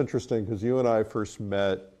 you know, it's interesting because you and I first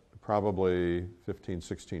met probably 15,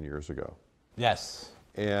 16 years ago. Yes.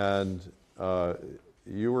 And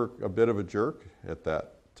you were a bit of a jerk at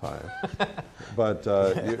that time. But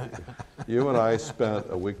you and I spent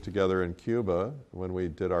a week together in Cuba when we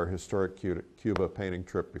did our historic Cuba painting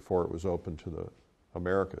trip before it was open to the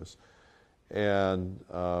Americas. And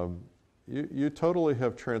you totally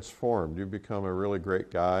have transformed. You've become a really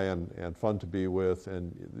great guy and fun to be with,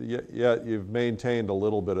 and yet you've maintained a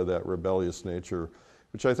little bit of that rebellious nature,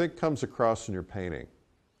 which I think comes across in your painting.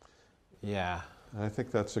 Yeah. And I think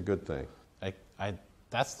that's a good thing.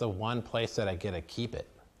 That's the one place that I get to keep it.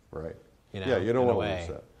 Right. You know, yeah, you don't want to lose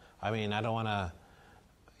that. I mean, I don't want to,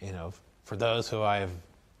 you know, for those who I've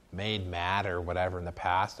made mad or whatever in the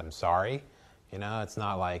past, I'm sorry. You know, it's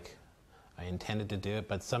not like I intended to do it,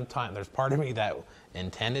 but sometimes there's part of me that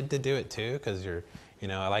intended to do it too, because you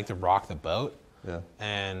know, I like to rock the boat. Yeah.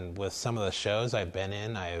 And with some of the shows I've been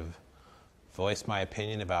in, I've voiced my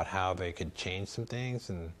opinion about how they could change some things,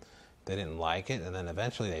 and they didn't like it, and then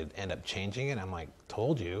eventually they end up changing it. I'm like,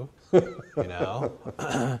 told you, you know,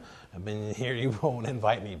 I've been here, you won't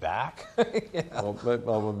invite me back. You know?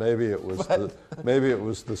 Well, maybe it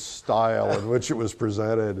was the style in which it was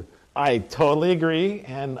presented. I totally agree,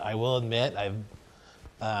 and I will admit,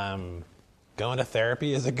 going to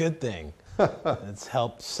therapy is a good thing. It's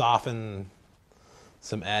helped soften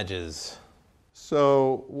some edges.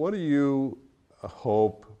 So, what do you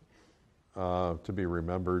hope to be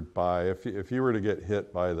remembered by? If you were to get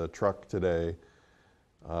hit by the truck today,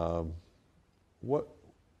 what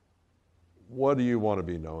do you want to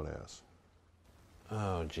be known as?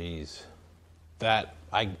 Oh, geez,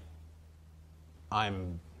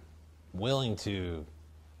 I'm willing to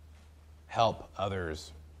help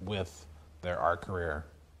others with their art career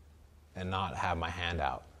and not have my hand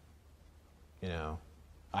out. You know,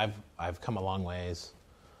 I've come a long ways,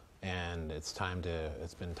 and it's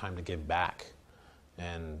been time to give back.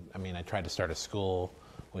 And I mean, I tried to start a school,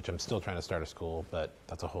 which I'm still trying to start a school, but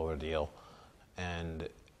that's a whole other deal. And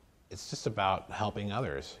it's just about helping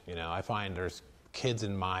others. You know, I find there's kids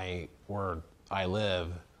in where I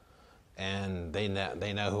live, and they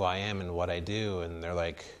know who I am and what I do, and they're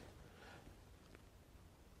like,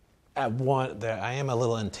 I am a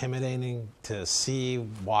little intimidating to see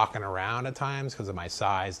walking around at times because of my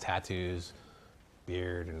size, tattoos,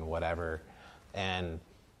 beard, and whatever. And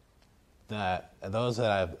those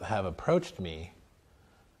that have approached me,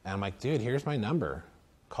 and I'm like, dude, here's my number.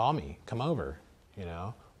 Call me. Come over. You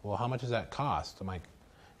know? Well, how much does that cost? I'm like,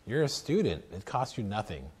 you're a student. It costs you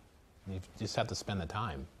nothing. You just have to spend the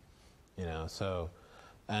time. You know? So,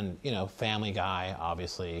 and, you know, family guy,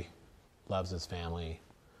 obviously, loves his family.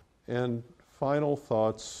 And final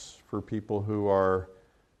thoughts for people who are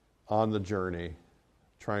on the journey,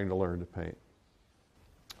 trying to learn to paint.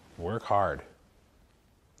 Work hard.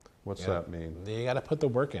 What's that mean? You got to put the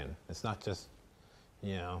work in. It's not just,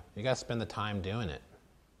 you know, you got to spend the time doing it.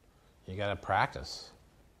 You got to practice.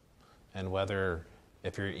 And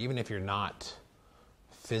even if you're not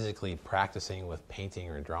physically practicing with painting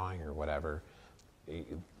or drawing or whatever,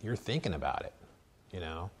 you're thinking about it. You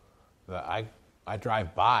know, I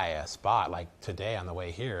drive by a spot like today on the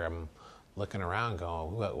way here. I'm looking around,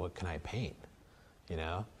 going, "What can I paint?" You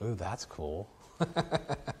know, ooh, that's cool.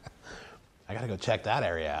 I got to go check that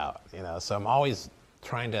area out. You know, so I'm always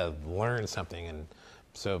trying to learn something and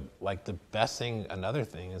So like the best thing, another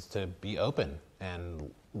thing is to be open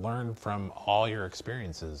and learn from all your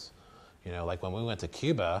experiences. You know, like when we went to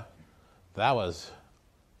Cuba, that was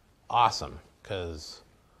awesome because,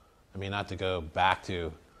 I mean, not to go back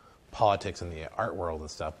to politics in the art world and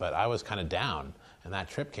stuff, but I was kind of down, and that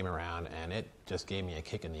trip came around and it just gave me a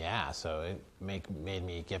kick in the ass. So it made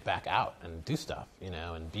me get back out and do stuff, you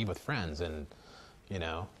know, and be with friends and, you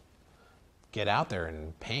know, get out there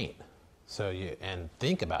and paint. So and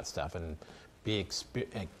think about stuff and be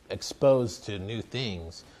exposed to new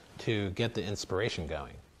things to get the inspiration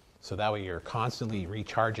going. So that way you're constantly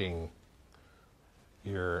recharging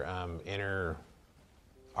your inner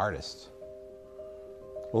artist.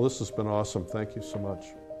 Well, this has been awesome. Thank you so much.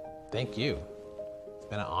 Thank you. It's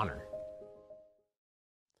been an honor.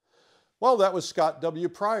 Well, that was Scott W.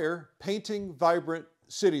 Pryor, painting vibrant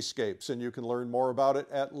cityscapes, and you can learn more about it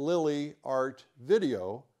at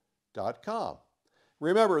lilyartvideo.com.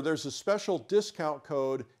 Remember, there's a special discount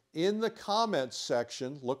code in the comments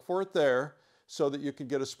section. Look for it there so that you can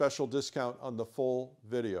get a special discount on the full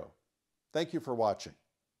video. Thank you for watching.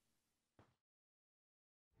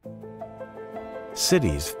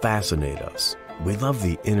 Cities fascinate us. We love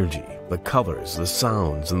the energy, the colors, the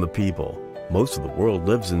sounds, and the people. Most of the world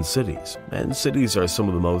lives in cities, and cities are some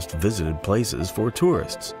of the most visited places for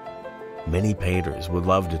tourists. Many painters would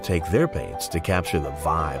love to take their paints to capture the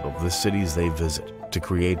vibe of the cities they visit, to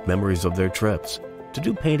create memories of their trips, to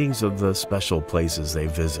do paintings of the special places they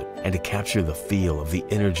visit, and to capture the feel of the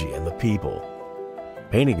energy and the people.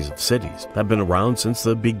 Paintings of cities have been around since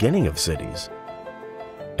the beginning of cities.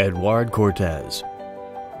 Edouard Cortés,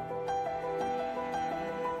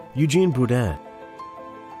 Eugene Boudin,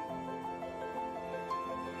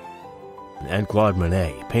 and Claude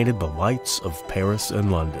Monet painted the lights of Paris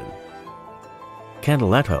and London.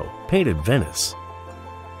 Canaletto painted Venice.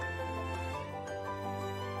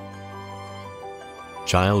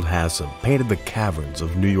 Childe Hassam painted the caverns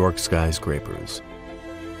of New York skyscrapers.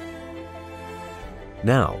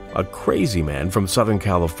 Now, a crazy man from Southern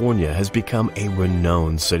California has become a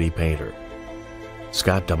renowned city painter.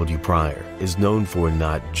 Scott W. Pryor is known for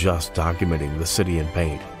not just documenting the city in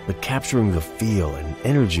paint, but capturing the feel and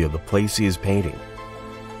energy of the place he is painting.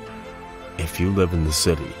 If you live in the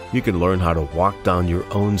city, you can learn how to walk down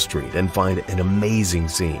your own street and find an amazing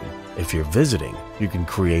scene. If you're visiting, you can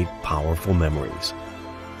create powerful memories.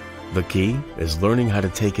 The key is learning how to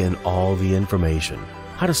take in all the information,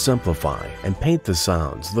 how to simplify and paint the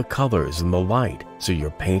sounds, the colors, and the light so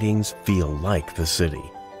your paintings feel like the city.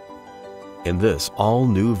 In this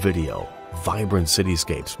all-new video, Vibrant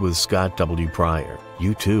Cityscapes with Scott W. Pryor,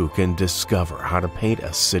 you too can discover how to paint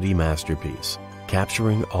a city masterpiece,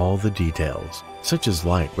 capturing all the details, such as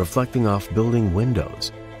light reflecting off building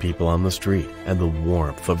windows, people on the street, and the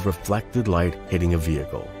warmth of reflected light hitting a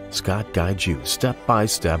vehicle. Scott guides you step by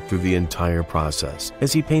step through the entire process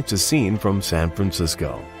as he paints a scene from San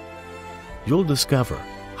Francisco. You'll discover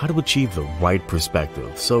how to achieve the right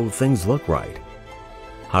perspective so things look right,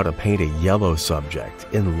 how to paint a yellow subject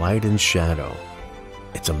in light and shadow.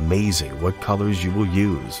 It's amazing what colors you will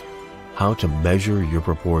use, how to measure your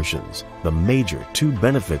proportions, the major two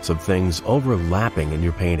benefits of things overlapping in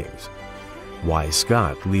your paintings, why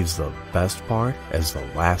Scott leaves the best part as the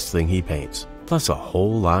last thing he paints, plus a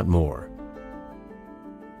whole lot more.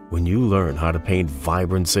 When you learn how to paint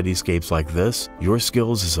vibrant cityscapes like this, your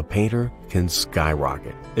skills as a painter can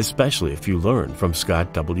skyrocket, especially if you learn from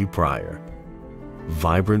Scott W. Pryor.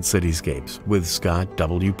 Vibrant Cityscapes with Scott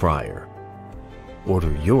W. Pryor.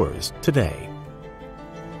 Order yours today.